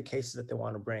bring the cases that they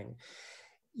want to bring?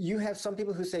 You have some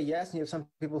people who say yes, and you have some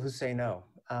people who say no.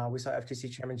 We saw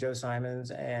FTC Chairman Joe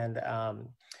Simons and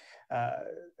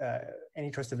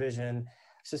Antitrust Division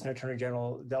Assistant Attorney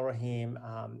General Del Rahim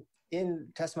in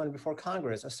testimony before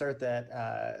Congress assert that,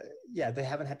 they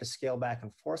haven't had to scale back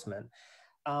enforcement,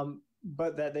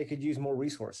 but that they could use more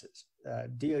resources.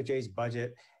 DOJ's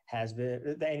budget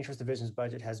the Antitrust Division's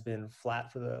budget has been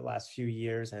flat for the last few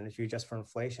years, and if you adjust for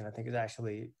inflation, I think it's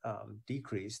actually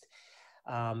decreased.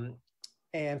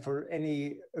 And for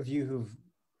any of you who've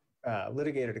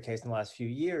litigated a case in the last few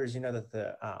years, you know that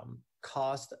the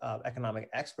cost of economic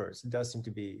experts does seem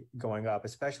to be going up,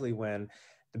 especially when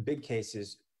the big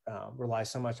cases rely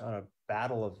so much on a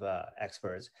battle of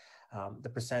experts. The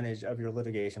percentage of your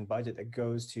litigation budget that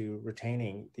goes to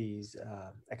retaining these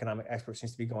economic experts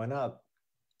seems to be going up.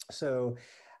 So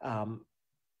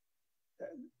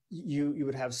you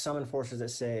would have some enforcers that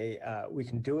say we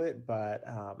can do it, but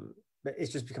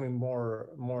it's just becoming more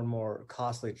and more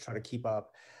costly to try to keep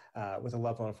up with the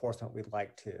level of enforcement we'd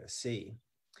like to see.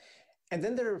 And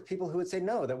then there are people who would say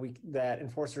no, that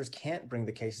enforcers can't bring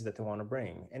the cases that they want to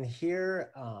bring. And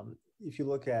here, if you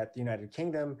look at the United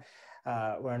Kingdom,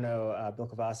 where I know Bill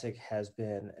Kovavic has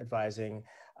been advising,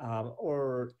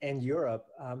 and Europe,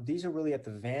 these are really at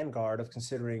the vanguard of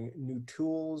considering new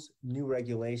tools, new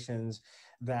regulations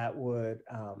that would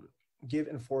give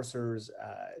enforcers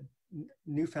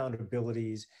newfound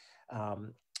abilities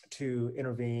to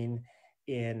intervene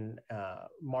in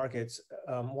markets.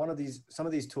 Some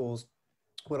of these tools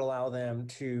would allow them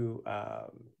to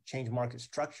change market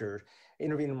structure,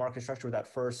 intervene in market structure without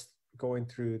first going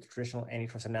through the traditional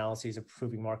antitrust analyses of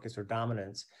proving markets or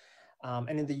dominance.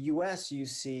 And in the US, you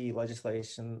see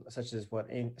legislation such as what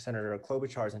Senator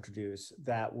Klobuchar has introduced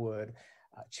that would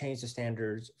change the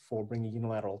standards for bringing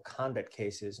unilateral conduct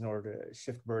cases in order to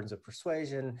shift burdens of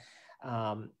persuasion.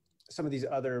 Some of these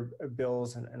other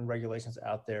bills and regulations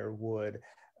out there would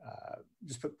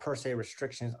just put per se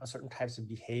restrictions on certain types of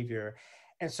behavior.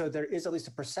 And so there is at least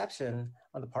a perception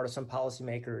on the part of some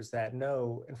policymakers that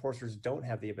no, enforcers don't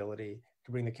have the ability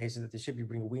to bring the cases that they should be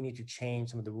bringing. We need to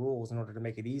change some of the rules in order to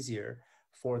make it easier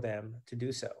for them to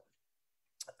do so.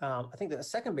 I think that the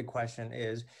second big question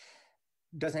is,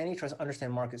 does antitrust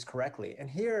understand markets correctly? And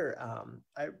here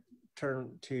I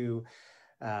turn to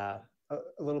a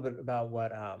little bit about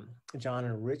what John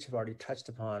and Rich have already touched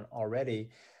upon already.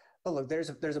 But look, there's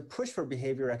a push for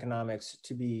behavior economics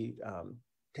to be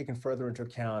taken further into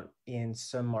account in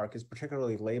some markets,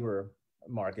 particularly labor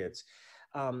markets.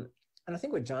 And I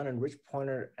think what John and Rich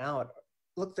pointed out,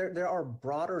 look, there are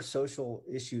broader social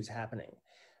issues happening.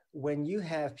 When you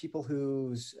have people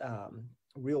whose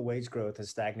real wage growth has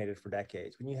stagnated for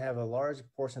decades, when you have a large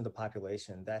portion of the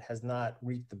population that has not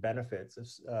reaped the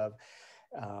benefits of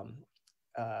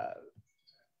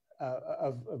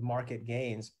market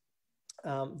gains,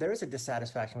 there is a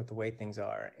dissatisfaction with the way things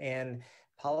are. And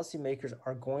policymakers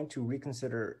are going to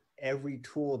reconsider every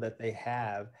tool that they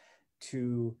have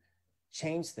to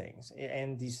change things.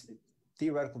 And these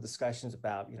theoretical discussions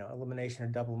about, elimination or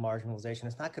double marginalization,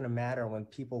 it's not going to matter when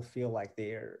people feel like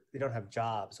they don't have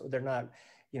jobs or they're not,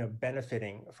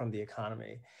 benefiting from the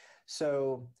economy.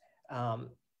 So,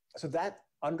 so that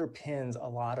underpins a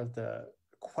lot of the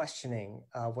questioning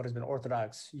of what has been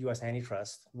orthodox U.S.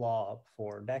 antitrust law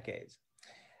for decades.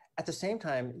 At the same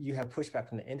time, you have pushback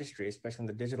from the industry, especially in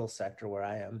the digital sector where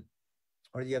I am,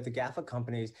 or you have the GAFA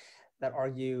companies that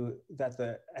argue that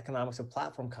the economics of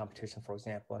platform competition, for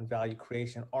example, and value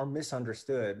creation are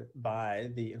misunderstood by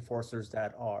the enforcers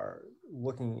that are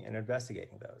looking and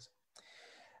investigating those.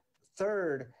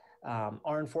 Third,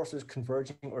 are enforcers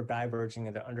converging or diverging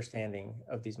in their understanding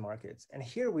of these markets? And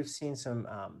here we've seen some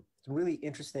really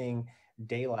interesting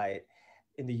daylight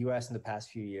in the US in the past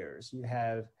few years.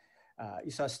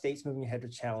 You saw states moving ahead to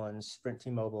challenge Sprint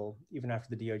T-Mobile even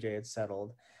after the DOJ had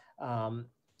settled. And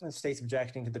states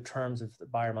objecting to the terms of the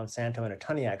Bayer Monsanto and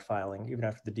Attorney Act filing even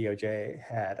after the DOJ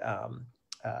had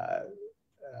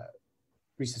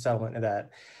reached a settlement in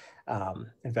that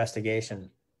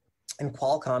investigation. In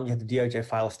Qualcomm, you had the DOJ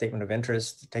file a statement of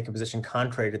interest to take a position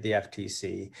contrary to the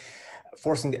FTC,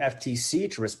 forcing the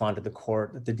FTC to respond to the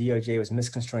court that the DOJ was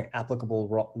misconstruing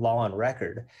applicable law on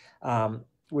record,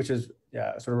 which is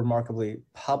sort of remarkably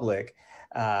public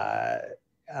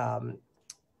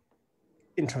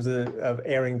in terms of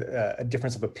airing a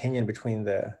difference of opinion between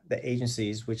the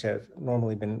agencies, which have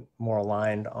normally been more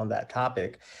aligned on that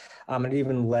topic. It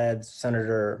even led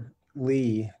Senator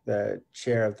Lee, the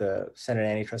chair of the Senate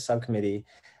Antitrust Subcommittee,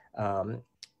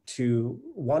 to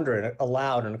wonder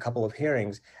aloud in a couple of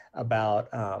hearings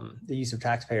about the use of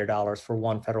taxpayer dollars for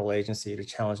one federal agency to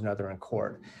challenge another in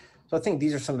court. So I think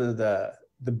these are some of the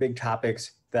big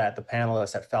topics that the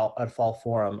panelists at Fall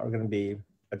Forum are going to be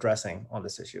addressing on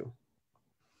this issue.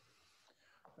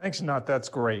 Thanks, Anant. That's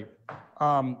great.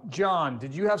 John,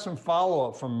 did you have some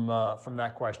follow-up from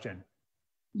that question?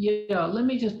 Yeah, let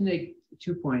me just make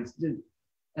 2 points.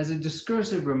 As a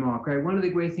discursive remark, right? One of the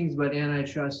great things about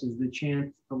antitrust is the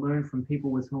chance to learn from people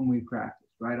with whom we practice,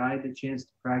 right? I had the chance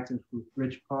to practice with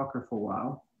Rich Parker for a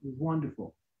while. It was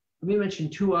wonderful. Let me mention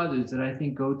 2 others that I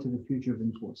think go to the future of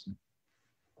enforcement.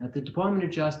 At the Department of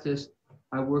Justice,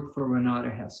 I worked for Renata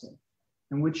Hessel.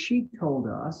 And what she told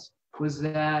us was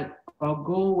that our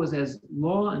goal was as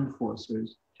law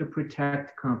enforcers to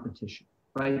protect competition,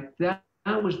 right? That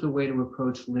was the way to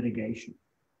approach litigation.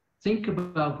 Think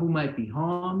about who might be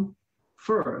harmed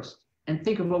first, and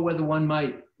think about whether one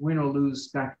might win or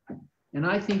lose second. And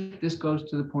I think this goes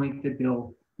to the point that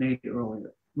Bill made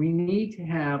earlier. We need to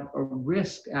have a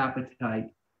risk appetite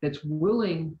that's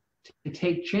willing to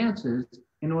take chances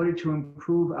in order to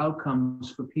improve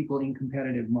outcomes for people in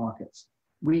competitive markets.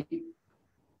 We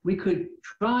could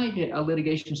try a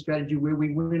litigation strategy where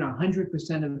we win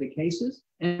 100% of the cases,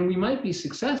 and we might be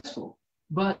successful,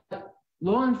 but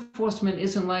law enforcement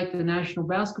isn't like the National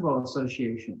Basketball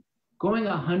Association. Going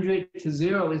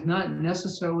 100-0 is not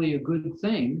necessarily a good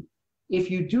thing if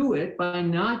you do it by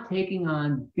not taking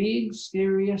on big,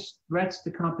 serious threats to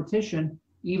competition,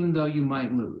 even though you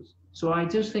might lose. So I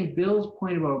just think Bill's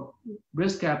point about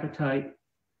risk appetite,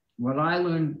 what I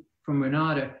learned from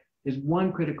Renata, is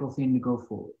one critical thing to go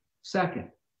forward. Second,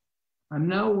 I'm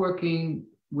now working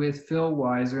with Phil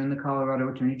Weiser in the Colorado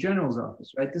Attorney General's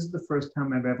office, right? This is the first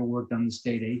time I've ever worked on the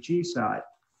state AG side.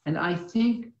 And I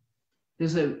think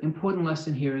there's an important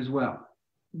lesson here as well.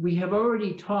 We have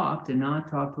already talked, and not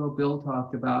talked about, Bill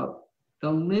talked about the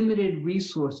limited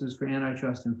resources for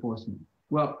antitrust enforcement.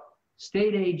 Well,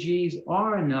 state AGs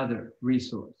are another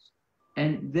resource,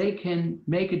 and they can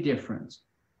make a difference.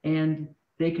 And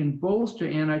they can bolster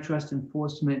antitrust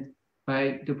enforcement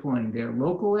by deploying their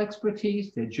local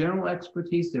expertise, their general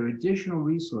expertise, their additional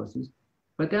resources.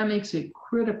 But that makes it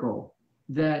critical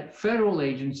that federal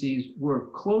agencies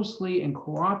work closely and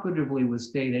cooperatively with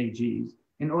state AGs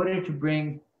in order to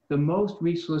bring the most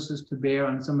resources to bear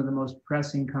on some of the most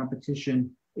pressing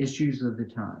competition issues of the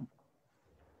time.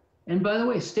 And by the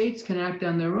way, states can act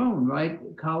on their own, right?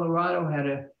 Colorado had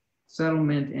a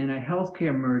settlement in a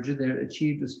healthcare merger that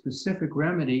achieved a specific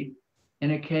remedy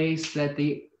in a case that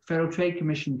the Federal Trade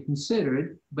Commission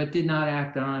considered, but did not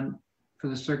act on for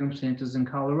the circumstances in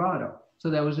Colorado. So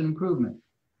that was an improvement.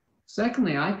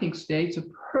 Secondly, I think states are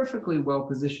perfectly well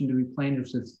positioned to be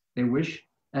plaintiffs if they wish,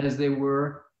 as they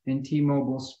were in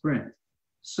T-Mobile Sprint.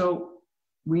 So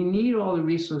we need all the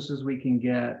resources we can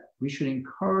get. We should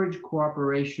encourage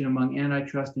cooperation among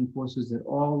antitrust enforcers at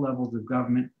all levels of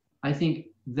government. I think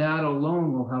that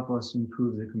alone will help us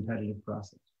improve the competitive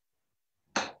process.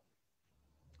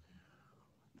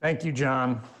 Thank you,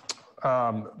 John.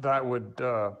 That would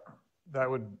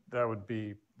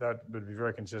be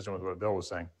very consistent with what Bill was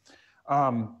saying.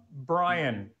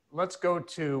 Brian, let's go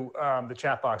to the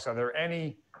chat box. Are there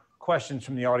any questions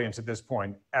from the audience at this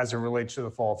point as it relates to the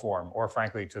fall forum, or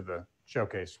frankly to the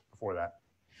showcase before that?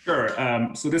 Sure.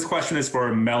 So this question is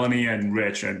for Melanie and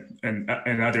Rich and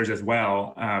others as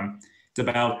well. It's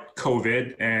about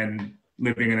COVID and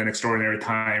living in an extraordinary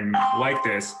time like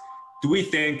this. Do we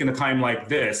think in a time like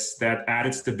this that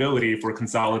added stability for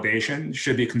consolidation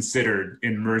should be considered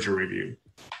in merger review?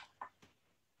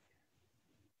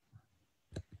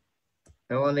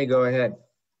 Melanie, go ahead.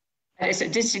 I just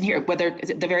didn't hear whether, is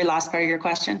it the very last part of your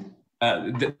question?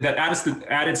 That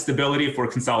added stability for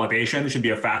consolidation should be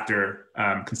a factor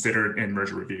considered in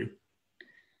merger review.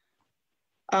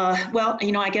 Well,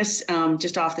 I guess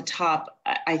just off the top,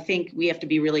 I think we have to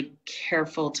be really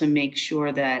careful to make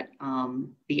sure that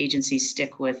the agencies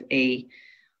stick with a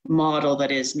model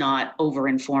that is not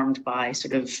over-informed by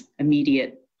sort of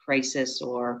immediate crisis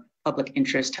or public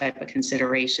interest type of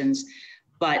considerations.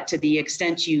 But to the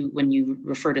extent when you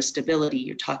refer to stability,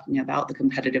 you're talking about the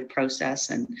competitive process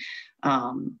and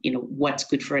what's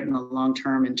good for it in the long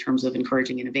term in terms of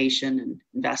encouraging innovation and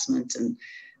investments and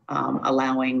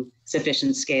allowing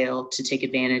sufficient scale to take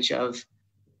advantage of,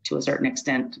 to a certain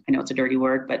extent, I know it's a dirty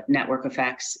word, but network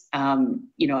effects,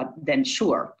 then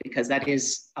sure, because that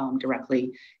is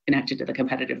directly connected to the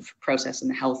competitive process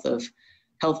and the health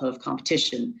of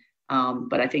competition.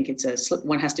 But I think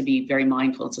one has to be very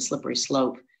mindful. It's a slippery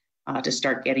slope to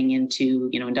start getting into,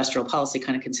 industrial policy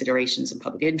kind of considerations and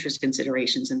public interest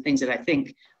considerations and things that I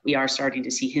think we are starting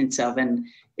to see hints of, and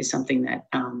is something that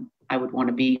I would want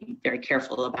to be very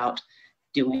careful about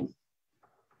doing.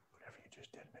 Whatever you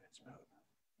just did, minutes move.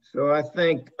 So I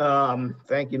think,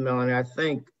 thank you, Melanie. I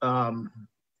think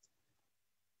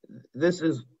this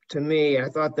is, to me, I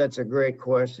thought that's a great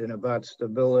question about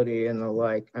stability and the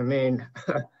like. I mean,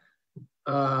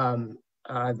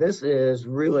 this is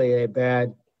really a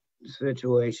bad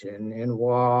situation. And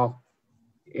while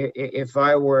if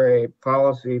I were a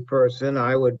policy person,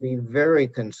 I would be very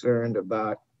concerned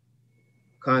about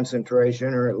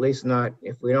concentration, or at least not,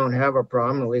 if we don't have a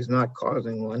problem, at least not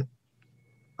causing one.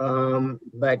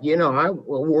 But, I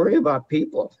will worry about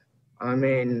people. I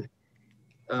mean,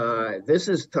 this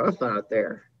is tough out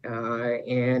there.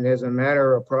 And as a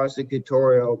matter of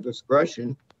prosecutorial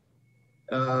discretion,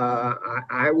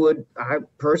 I would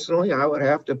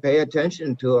have to pay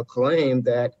attention to a claim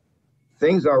that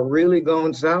things are really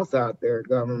going south out there,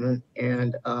 government,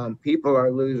 and people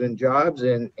are losing jobs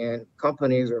and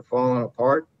companies are falling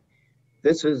apart.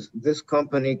 This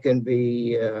company can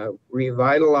be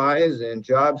revitalized and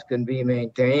jobs can be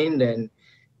maintained and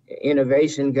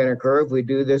innovation can occur if we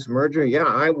do this merger.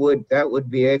 Yeah, that would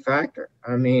be a factor.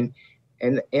 I mean,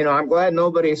 and I'm glad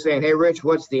nobody's saying, hey, Rich,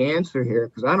 what's the answer here?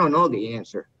 Because I don't know the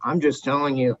answer. I'm just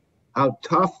telling you how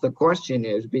tough the question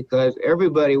is, because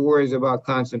everybody worries about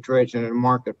concentration and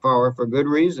market power for good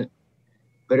reason.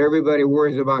 But everybody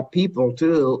worries about people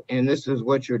too, and this is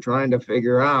what you're trying to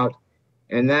figure out.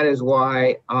 And that is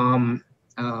why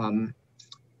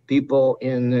people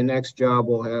in the next job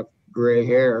will have gray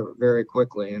hair very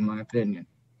quickly, in my opinion,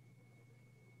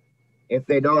 if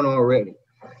they don't already.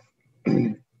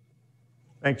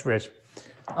 Thanks, Rich.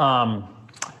 Brian,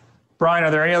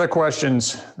 are there any other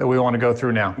questions that we want to go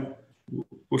through now?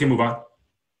 We can move on.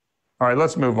 All right,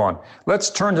 let's move on. Let's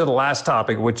turn to the last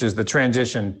topic, which is the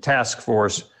Transition Task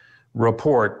Force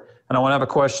report. And I want to have a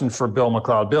question for Bill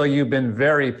MacLeod. Bill, you've been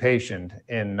very patient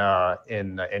in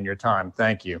your time.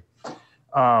 Thank you.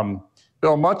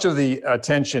 Bill, much of the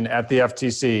attention at the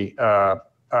FTC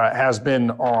has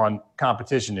been on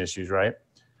competition issues, right?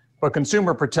 But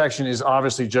consumer protection is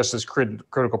obviously just as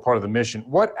critical part of the mission.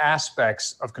 What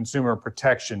aspects of consumer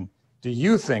protection do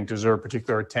you think deserve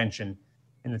particular attention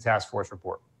in the task force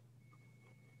report?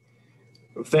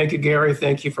 Thank you, Gary.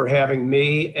 Thank you for having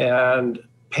me. And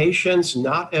patience,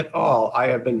 not at all. I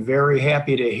have been very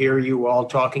happy to hear you all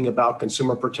talking about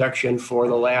consumer protection for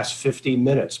the last 50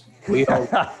 minutes. We know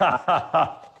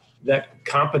that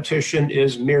competition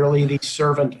is merely the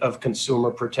servant of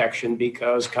consumer protection,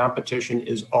 because competition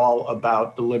is all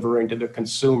about delivering to the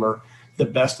consumer the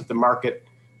best that the market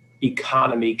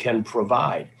economy can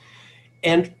provide.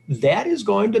 And that is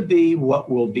going to be what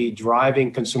will be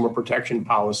driving consumer protection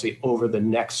policy over the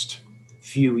next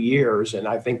few years. And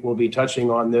I think we'll be touching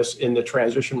on this in the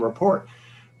transition report.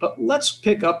 But let's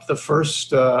pick up the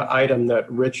first item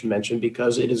that Rich mentioned,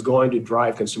 because it is going to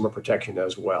drive consumer protection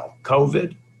as well.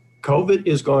 COVID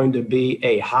is going to be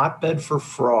a hotbed for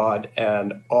fraud,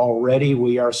 and already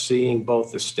we are seeing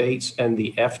both the states and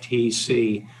the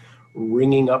FTC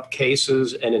ringing up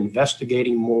cases and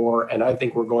investigating more, and I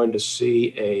think we're going to see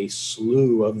a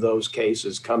slew of those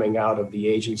cases coming out of the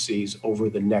agencies over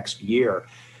the next year.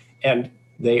 And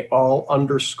they all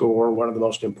underscore one of the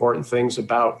most important things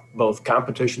about both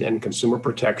competition and consumer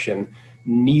protection.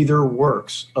 Neither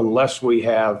works unless we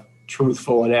have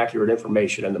truthful and accurate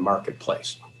information in the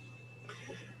marketplace.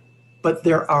 But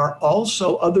there are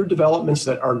also other developments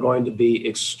that are going to be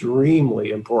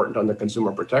extremely important on the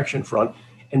consumer protection front.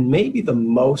 And maybe the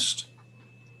most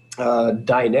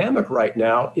dynamic right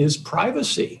now is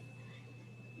privacy.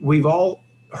 We've all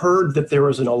heard that there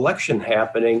was an election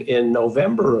happening in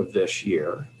November of this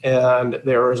year, and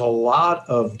there is a lot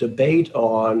of debate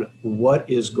on what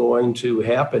is going to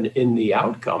happen in the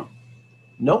outcome.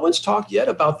 No one's talked yet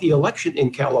about the election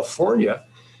in California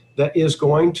that is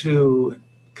going to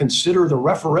consider the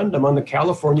referendum on the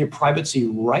California Privacy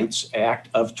Rights Act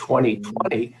of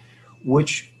 2020,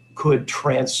 which could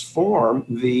transform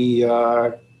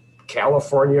the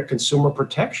California Consumer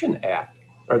Protection Act,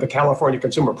 or the California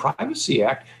Consumer Privacy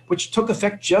Act, which took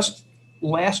effect just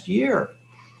last year.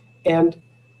 And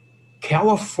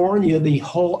California, the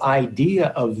whole idea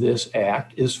of this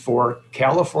act is for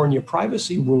California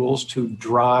privacy rules to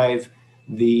drive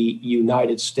the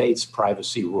United States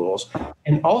privacy rules,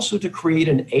 and also to create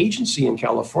an agency in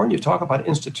California, talk about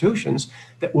institutions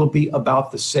that will be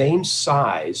about the same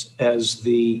size as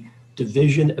the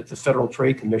division at the Federal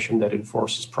Trade Commission that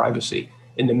enforces privacy.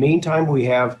 In the meantime, we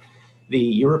have the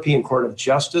European Court of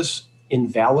Justice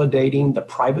invalidating the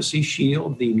Privacy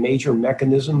Shield, the major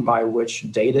mechanism by which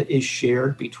data is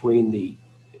shared between the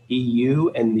EU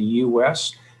and the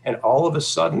US. And all of a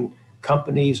sudden,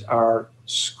 companies are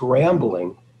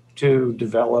scrambling to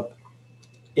develop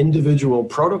individual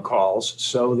protocols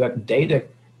so that data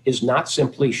is not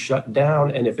simply shut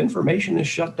down. And if information is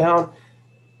shut down,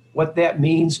 what that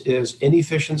means is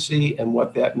inefficiency, and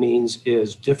what that means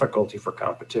is difficulty for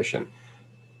competition.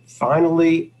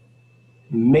 Finally,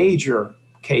 major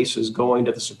cases going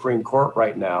to the Supreme Court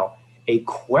right now, a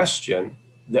question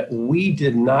that we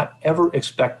did not ever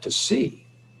expect to see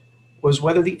was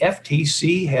whether the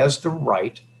FTC has the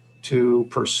right to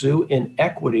pursue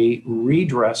inequity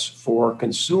redress for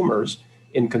consumers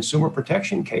in consumer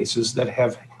protection cases that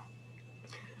have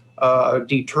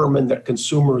determined that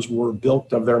consumers were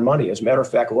bilked of their money. As a matter of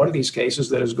fact, one of these cases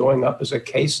that is going up is a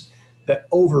case that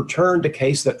overturned a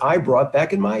case that I brought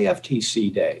back in my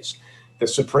FTC days. The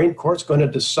Supreme Court's going to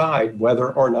decide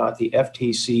whether or not the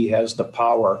FTC has the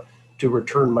power to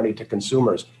return money to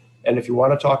consumers. And if you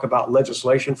want to talk about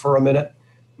legislation for a minute,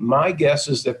 my guess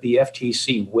is that the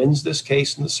FTC wins this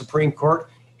case in the Supreme Court.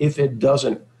 If it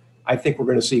doesn't, I think we're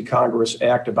going to see Congress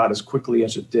act about as quickly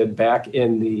as it did back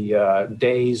in the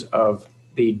days of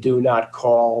the do not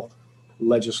call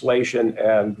legislation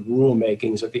and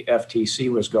rulemakings that the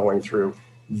FTC was going through.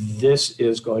 This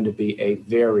is going to be a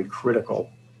very critical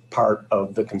part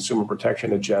of the consumer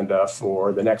protection agenda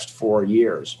for the next 4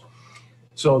 years.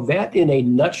 So that in a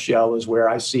nutshell is where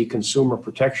I see consumer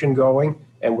protection going,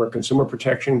 and where consumer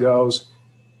protection goes,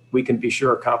 we can be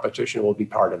sure competition will be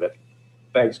part of it.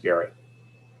 Thanks, Gary.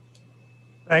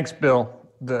 Thanks, Bill.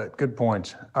 Good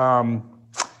point.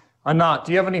 Anant,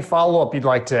 do you have any follow-up you'd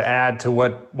like to add to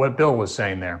what Bill was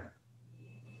saying there?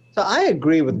 So I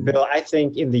agree with Bill. I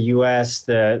think in the U.S.,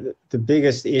 the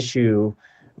biggest issue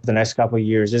for the next couple of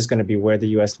years is going to be where the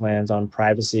U.S. lands on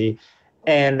privacy.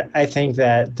 And I think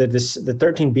that the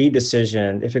 13B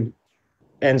decision, if it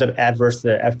ends up adverse to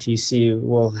the FTC,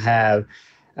 will have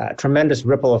tremendous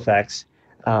ripple effects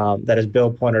that, as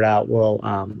Bill pointed out, will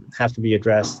have to be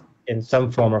addressed in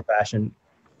some form or fashion.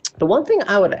 The one thing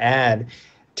I would add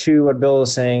to what Bill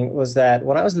was saying was that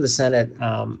when I was in the Senate,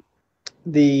 I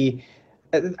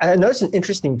noticed an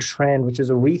interesting trend, which is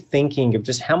a rethinking of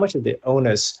just how much of the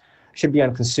onus should be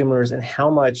on consumers and how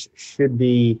much should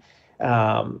be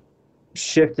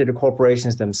shifted to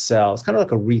corporations themselves, kind of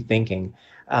like a rethinking.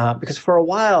 Because for a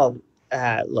while,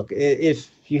 look,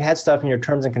 if you had stuff in your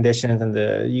terms and conditions and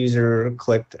the user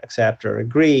clicked accept or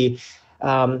agree,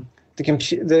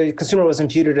 the consumer was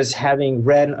imputed as having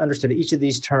read and understood each of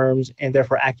these terms and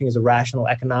therefore acting as a rational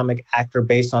economic actor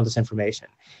based on this information,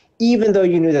 even though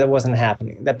you knew that it wasn't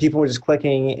happening, that people were just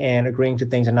clicking and agreeing to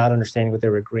things and not understanding what they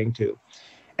were agreeing to.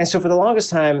 And so for the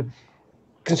longest time,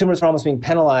 consumers were almost being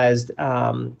penalized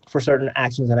for certain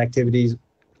actions and activities,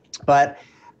 but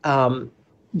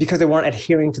because they weren't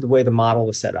adhering to the way the model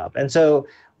was set up. And so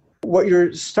what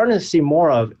you're starting to see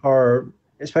more of are,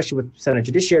 especially with Senate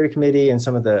Judiciary Committee and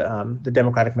some of the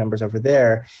Democratic members over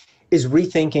there, is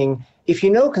rethinking, if you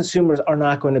know consumers are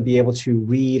not going to be able to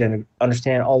read and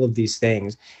understand all of these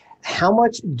things, how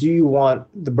much do you want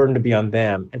the burden to be on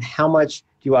them? And how much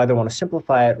do you either want to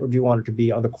simplify it or do you want it to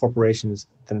be on the corporations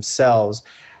themselves?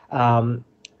 And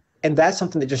that's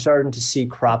something that you're starting to see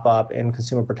crop up in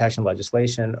consumer protection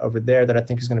legislation over there that I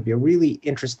think is going to be a really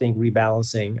interesting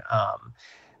rebalancing,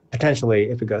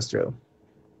 potentially, if it goes through.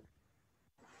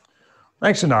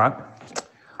 Thanks, Anant.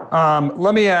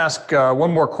 Let me ask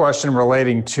one more question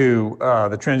relating to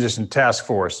the Transition Task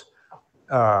Force.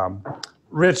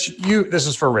 Rich, this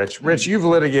is for Rich. Rich, you've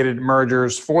litigated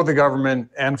mergers for the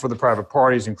government and for the private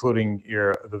parties, including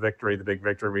the big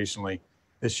victory recently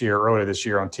earlier this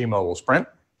year on T-Mobile Sprint.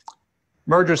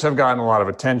 Mergers have gotten a lot of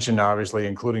attention, obviously,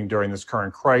 including during this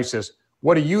current crisis.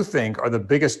 What do you think are the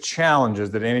biggest challenges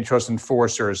that antitrust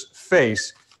enforcers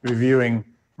face reviewing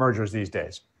mergers these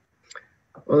days?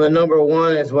 Well, the number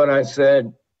one is what I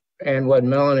said and what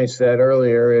Melanie said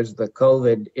earlier is the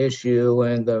COVID issue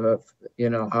and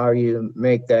how you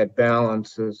make that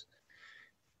balance. Is,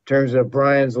 in terms of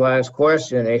Brian's last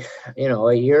question,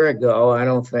 a year ago, I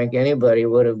don't think anybody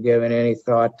would have given any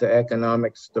thought to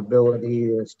economic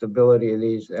stability or stability of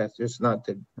these. That's just not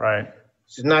the right.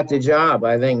 It's not the job.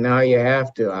 I think now you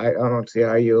have to. I don't see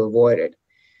how you avoid it.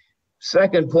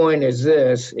 Second point is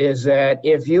this: is that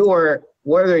if you are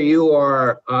whether you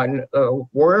are on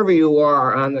wherever you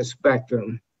are on the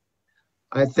spectrum,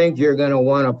 I think you're going to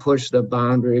want to push the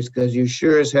boundaries because you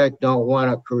sure as heck don't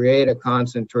want to create a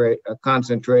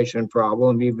concentration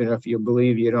problem, even if you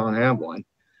believe you don't have one.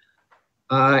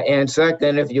 And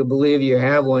second, if you believe you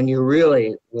have one, you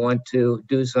really want to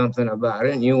do something about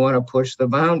it and you want to push the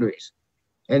boundaries.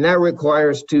 And that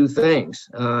requires two things.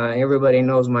 Everybody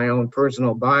knows my own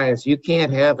personal bias. You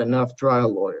can't have enough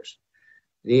trial lawyers.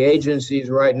 The agencies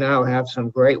right now have some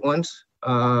great ones.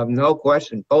 No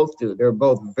question, both do. They're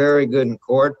both very good in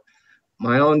court.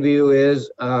 My own view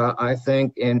is, I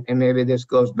think, and maybe this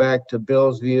goes back to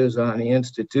Bill's views on the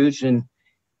institution,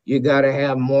 you got to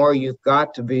have more. You've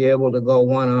got to be able to go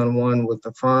one-on-one with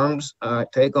the firms,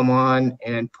 take them on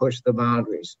and push the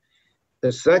boundaries.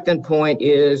 The second point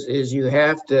is you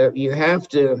have to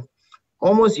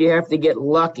get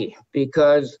lucky,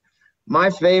 because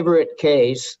my favorite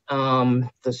case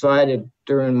decided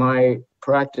during my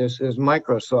practice is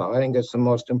Microsoft. I think it's the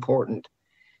most important.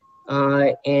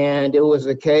 And it was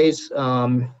a case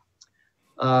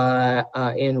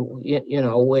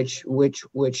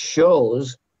which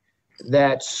shows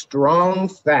that strong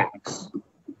facts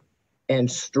and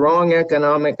strong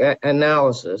economic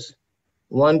analysis,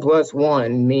 1 +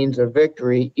 1 means a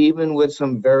victory, even with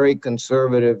some very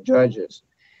conservative judges.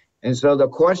 And so the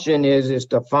question is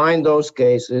to find those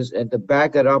cases and to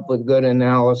back it up with good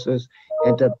analysis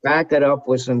and to back it up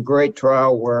with some great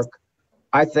trial work.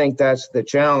 I think that's the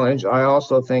challenge. I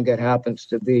also think it happens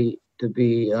to be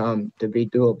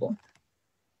doable.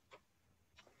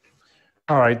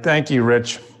 All right, thank you,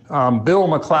 Rich. Bill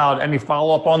MacLeod, any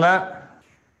follow-up on that?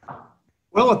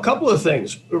 Well, a couple of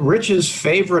things. Rich's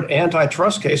favorite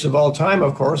antitrust case of all time,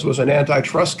 of course, was an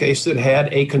antitrust case that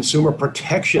had a consumer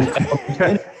protection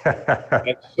element.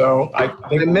 So I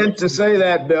meant to say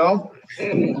that, Bill.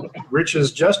 Rich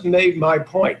has just made my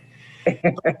point.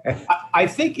 I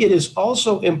think it is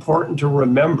also important to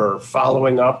remember,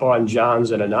 following up on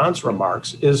John's and Anant's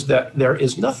remarks, is that there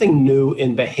is nothing new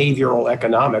in behavioral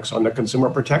economics on the consumer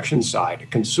protection side.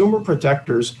 Consumer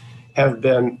protectors have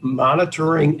been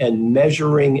monitoring and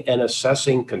measuring and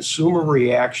assessing consumer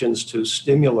reactions to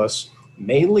stimulus,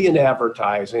 mainly in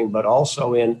advertising, but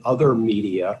also in other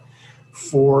media,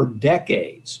 for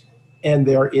decades. And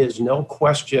there is no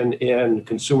question in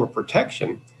consumer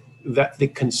protection that the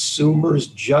consumer's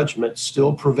judgment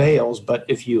still prevails. But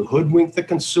if you hoodwink the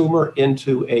consumer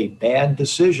into a bad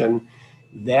decision,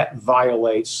 that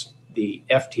violates the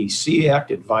FTC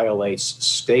Act, it violates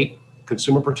state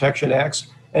consumer protection acts,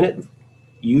 and it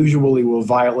usually will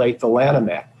violate the Lanham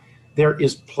Act. There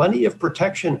is plenty of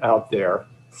protection out there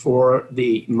for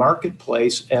the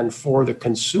marketplace and for the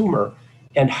consumer,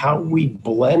 and how we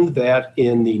blend that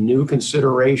in the new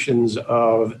considerations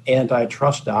of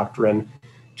antitrust doctrine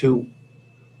to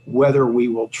whether we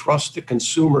will trust the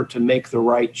consumer to make the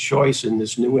right choice in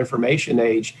this new information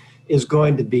age is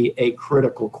going to be a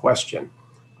critical question.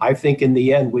 I think in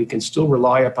the end, we can still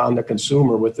rely upon the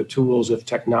consumer with the tools of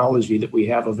technology that we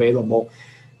have available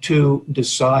to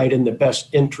decide in the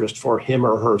best interest for him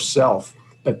or herself.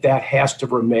 But that has to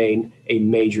remain a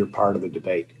major part of the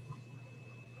debate.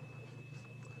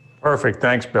 Perfect.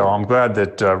 Thanks, Bill. I'm glad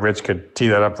that Rich could tee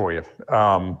that up for you.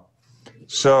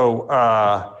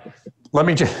 Let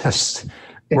me just,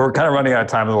 we're kind of running out of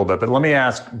time a little bit, but let me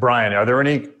ask Brian, are there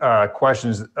any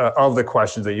questions of the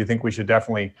questions that you think we should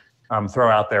definitely throw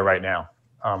out there right now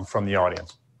from the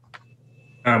audience?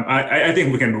 I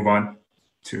think we can move on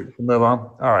to. Move on?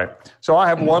 All right. So I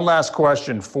have one last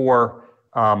question for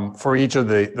each of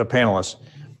the panelists.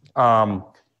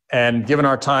 And given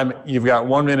our time, you've got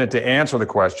 1 minute to answer the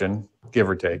question, give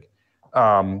or take.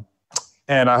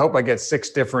 And I hope I get 6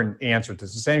 different answers.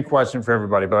 It's the same question for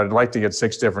everybody, but I'd like to get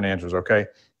 6 different answers, okay?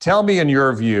 Tell me, in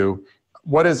your view,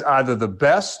 what is either the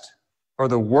best or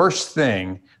the worst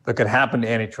thing that could happen to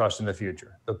antitrust in the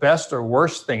future? The best or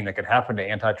worst thing that could happen to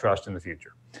antitrust in the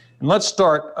future? And let's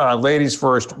start, ladies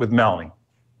first, with Melanie.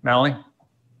 Melanie?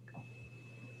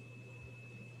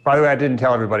 By the way, I didn't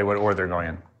tell everybody what order they're going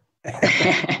in.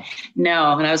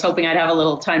 No, and I was hoping I'd have a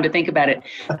little time to think about it.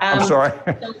 I'm sorry.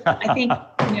 So I think,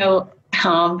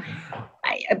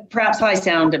 perhaps I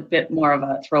sound a bit more of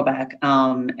a throwback,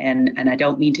 and I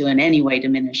don't mean to in any way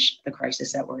diminish the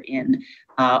crisis that we're in,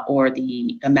 or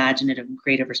the imaginative and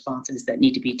creative responses that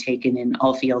need to be taken in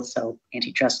all fields, so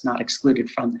antitrust not excluded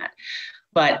from that.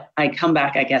 But I come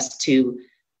back, I guess, to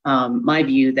my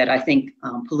view that I think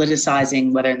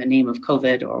politicizing, whether in the name of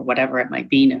COVID or whatever it might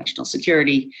be, national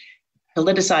security,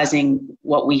 politicizing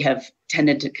what we have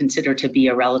tended to consider to be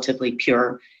a relatively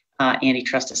pure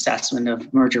antitrust assessment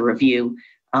of merger review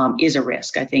is a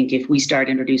risk. I think if we start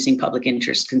introducing public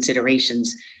interest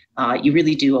considerations, you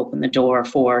really do open the door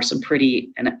for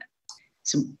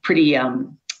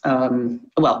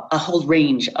a whole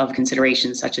range of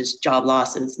considerations, such as job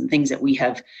losses and things that we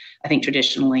have, I think,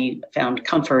 traditionally found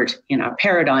comfort in our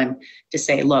paradigm to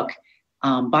say, look,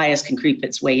 bias can creep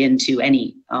its way into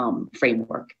any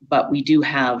framework, but we do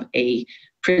have a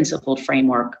principled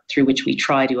framework through which we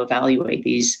try to evaluate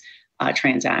these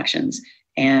transactions.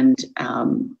 And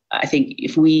I think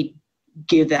if we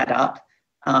give that up,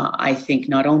 I think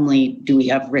not only do we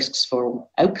have risks for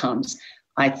outcomes,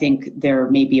 I think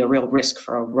there may be a real risk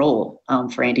for a role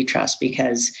for antitrust,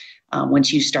 because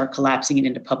once you start collapsing it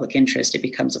into public interest, it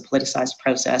becomes a politicized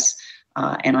process.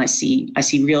 And I see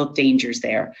real dangers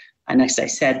there. And as I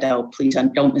said, though, please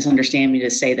don't misunderstand me to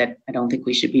say that I don't think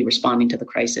we should be responding to the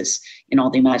crisis in all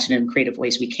the imaginative and creative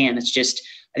ways we can. It's just,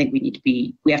 I think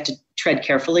we have to tread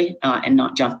carefully and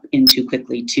not jump in too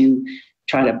quickly to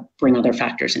try to bring other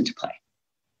factors into play.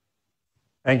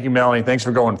 Thank you, Melanie. Thanks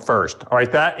for going first. All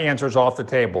right, that answer's off the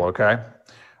table, okay?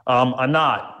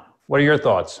 Anant, what are your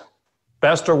thoughts?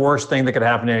 Best or worst thing that could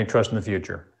happen to antitrust in the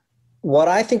future? What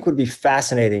I think would be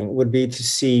fascinating would be to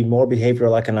see more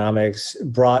behavioral economics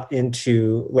brought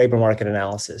into labor market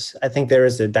analysis. I think there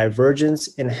is a divergence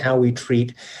in how we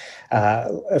treat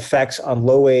effects on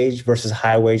low wage versus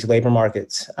high wage labor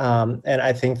markets. And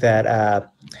I think that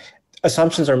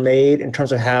assumptions are made in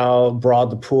terms of how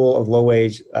broad the pool of low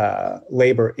wage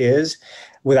labor is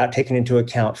without taking into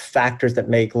account factors that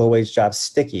make low wage jobs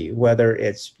sticky, whether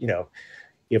it's, you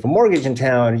have a mortgage in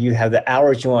town, you have the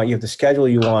hours you want, you have the schedule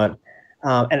you want.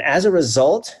 And as a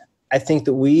result, I think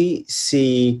that we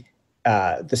see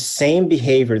the same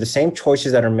behavior, the same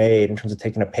choices that are made in terms of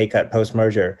taking a pay cut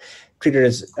post-merger, treated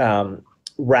as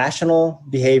rational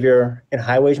behavior in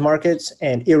high-wage markets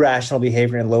and irrational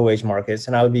behavior in low-wage markets.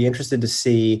 And I would be interested to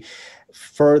see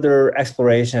further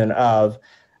exploration of,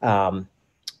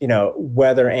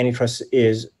 whether antitrust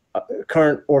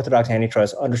current orthodox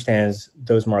antitrust understands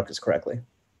those markets correctly.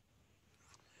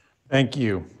 Thank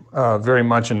you very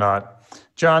much, Anant.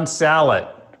 John Sallet,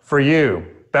 for you,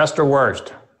 best or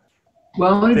worst?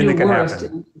 Well, I'm going to do worst.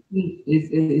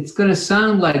 It's going to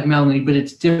sound like Melanie, but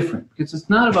it's different because it's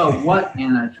not about what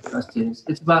antitrust is.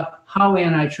 It's about how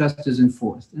antitrust is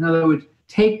enforced. In other words,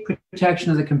 take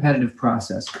protection of the competitive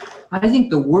process. I think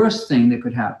the worst thing that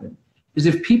could happen is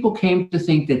if people came to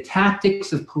think that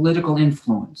tactics of political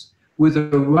influence were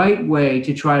the right way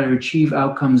to try to achieve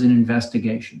outcomes in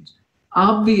investigations.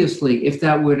 Obviously, if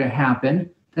that were to happen,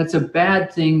 that's a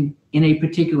bad thing in a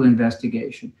particular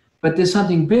investigation. But there's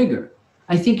something bigger.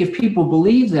 I think if people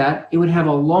believe that, it would have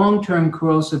a long-term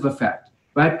corrosive effect,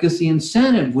 right? Because the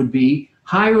incentive would be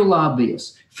hire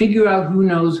lobbyists, figure out who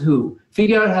knows who,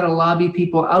 figure out how to lobby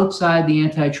people outside the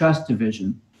antitrust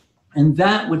division. And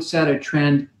that would set a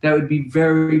trend that would be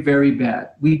very, very bad.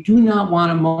 We do not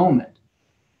want a moment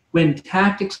when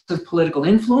tactics of political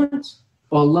influence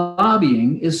or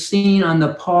lobbying is seen on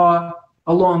the par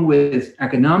along with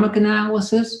economic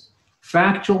analysis,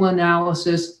 factual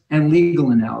analysis, and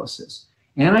legal analysis.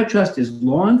 Antitrust is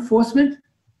law enforcement,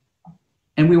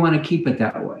 and we want to keep it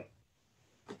that way.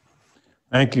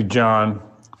 Thank you, John.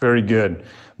 Very good.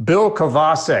 Bill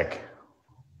Kovacic,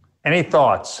 any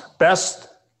thoughts? Best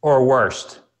or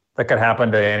worst that could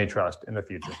happen to antitrust in the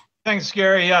future? Thanks,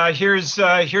 Gary. Here's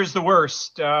the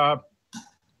worst.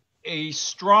 A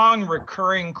strong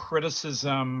recurring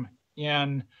criticism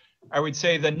in, I would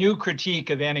say, the new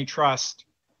critique of antitrust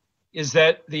is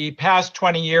that the past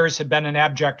 20 years have been an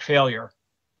abject failure.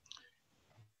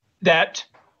 That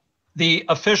the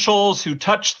officials who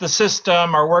touched the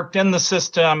system or worked in the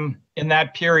system in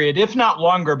that period, if not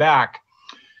longer back,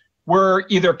 were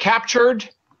either captured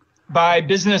by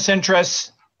business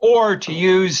interests or, to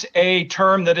use a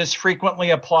term that is frequently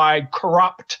applied,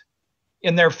 corrupt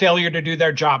in their failure to do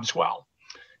their jobs well.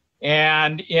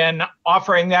 And in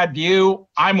offering that view,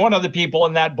 I'm one of the people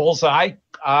in that bullseye,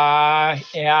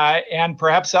 and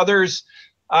perhaps others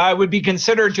would be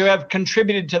considered to have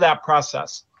contributed to that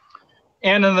process.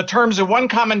 And in the terms of one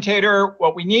commentator,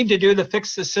 what we need to do to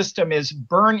fix the system is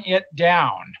burn it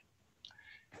down.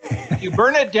 You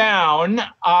burn it down,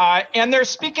 and they're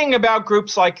speaking about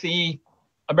groups like the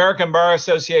American Bar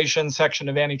Association section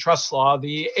of antitrust law.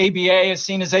 The ABA is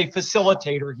seen as a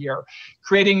facilitator here,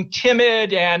 creating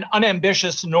timid and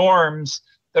unambitious norms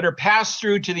that are passed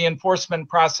through to the enforcement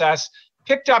process,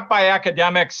 picked up by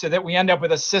academics so that we end up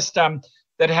with a system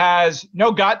that has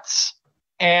no guts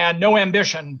and no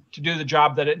ambition to do the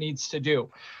job that it needs to do.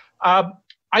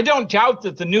 I don't doubt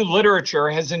that the new literature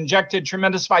has injected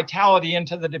tremendous vitality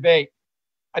into the debate.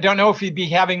 I don't know if we'd be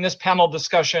having this panel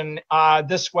discussion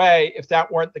this way if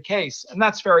that weren't the case, and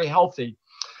that's very healthy.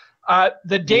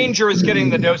 The danger is getting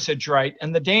the dosage right,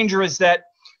 and the danger is that,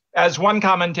 as one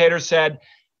commentator said,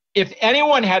 if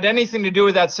anyone had anything to do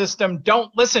with that system,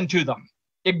 don't listen to them,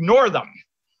 ignore them,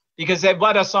 because they've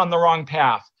led us on the wrong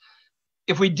path.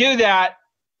 If we do that,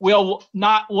 we'll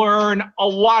not learn a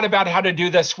lot about how to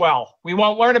do this well. We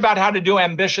won't learn about how to do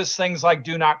ambitious things like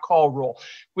do not call rule.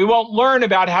 We won't learn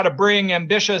about how to bring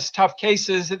ambitious, tough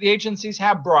cases that the agencies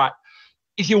have brought.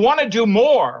 If you want to do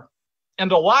more,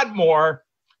 and a lot more,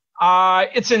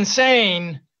 it's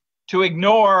insane to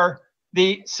ignore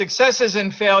the successes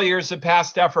and failures of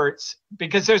past efforts,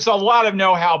 because there's a lot of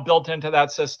know-how built into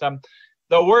that system.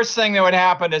 The worst thing that would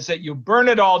happen is that you burn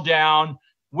it all down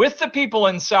with the people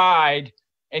inside,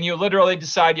 and you literally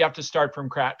decide you have to start from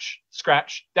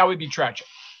scratch. That would be tragic.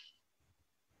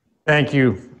 Thank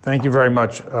you. Thank you very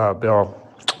much, Bill.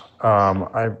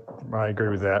 I agree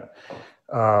with that.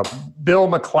 Bill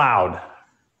MacLeod,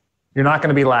 you're not going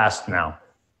to be last now.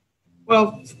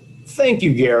 Well, Thank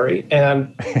you, Gary.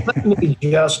 And let me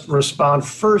just respond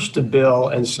first to Bill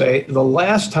and say the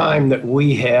last time that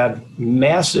we had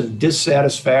massive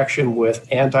dissatisfaction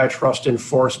with antitrust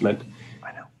enforcement,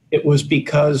 it was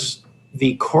because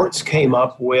the courts came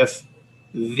up with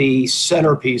the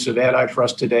centerpiece of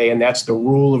antitrust today, and that's the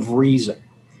rule of reason.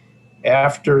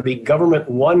 After the government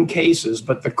won cases,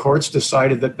 but the courts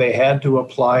decided that they had to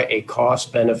apply a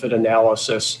cost-benefit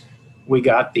analysis, we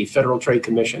got the Federal Trade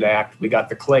Commission Act, we got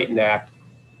the Clayton Act,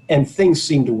 and things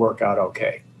seem to work out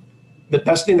okay. The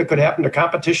best thing that could happen to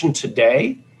competition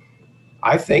today,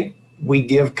 I think we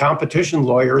give competition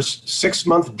lawyers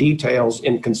 6-month details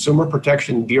in consumer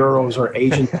protection bureaus or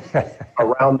agencies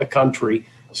around the country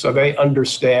so they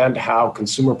understand how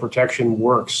consumer protection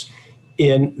works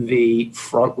in the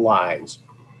front lines.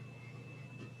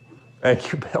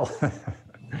 Thank you, Bill.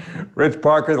 Rich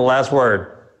Parker, the last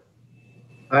word.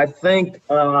 I think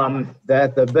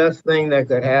that the best thing that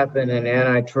could happen in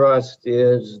antitrust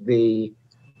is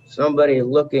somebody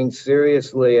looking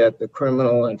seriously at the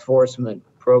criminal enforcement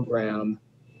program.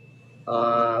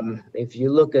 If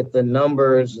you look at the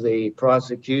numbers, the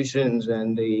prosecutions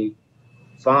and the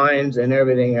fines and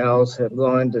everything else have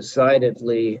gone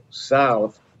decidedly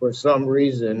south for some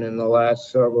reason in the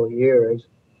last several years.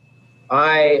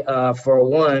 I, for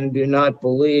one, do not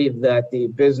believe that the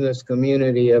business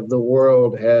community of the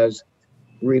world has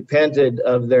repented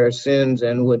of their sins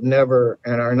and would never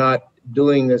and are not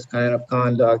doing this kind of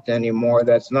conduct anymore.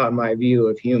 That's not my view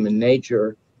of human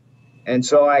nature. And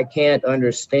so I can't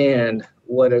understand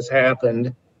what has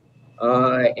happened.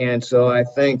 And so I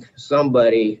think some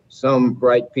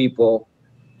bright people,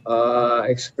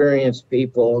 experienced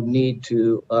people need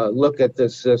to look at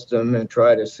this system and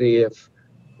try to see if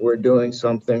we're doing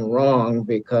something wrong,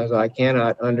 because I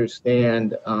cannot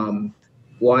understand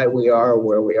why we are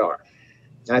where we are.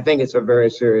 I think it's a very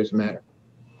serious matter.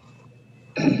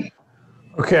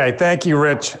 Okay, thank you,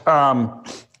 Rich.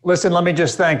 Listen, let me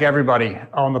just thank everybody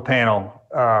on the panel.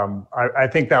 I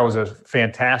think that was a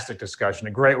fantastic discussion,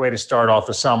 a great way to start off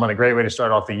the summit, a great way to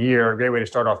start off the year, a great way to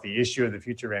start off the issue of the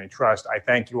future of antitrust. I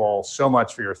thank you all so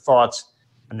much for your thoughts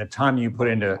and the time you put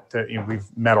into, we've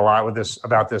met a lot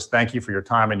about this. Thank you for your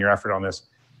time and your effort on this.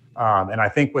 And I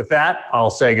think with that, I'll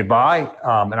say goodbye.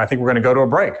 And I think we're going to go to a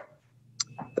break.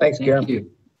 Thanks, Gary. Thank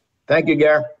you. Thank you,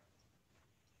 Gary.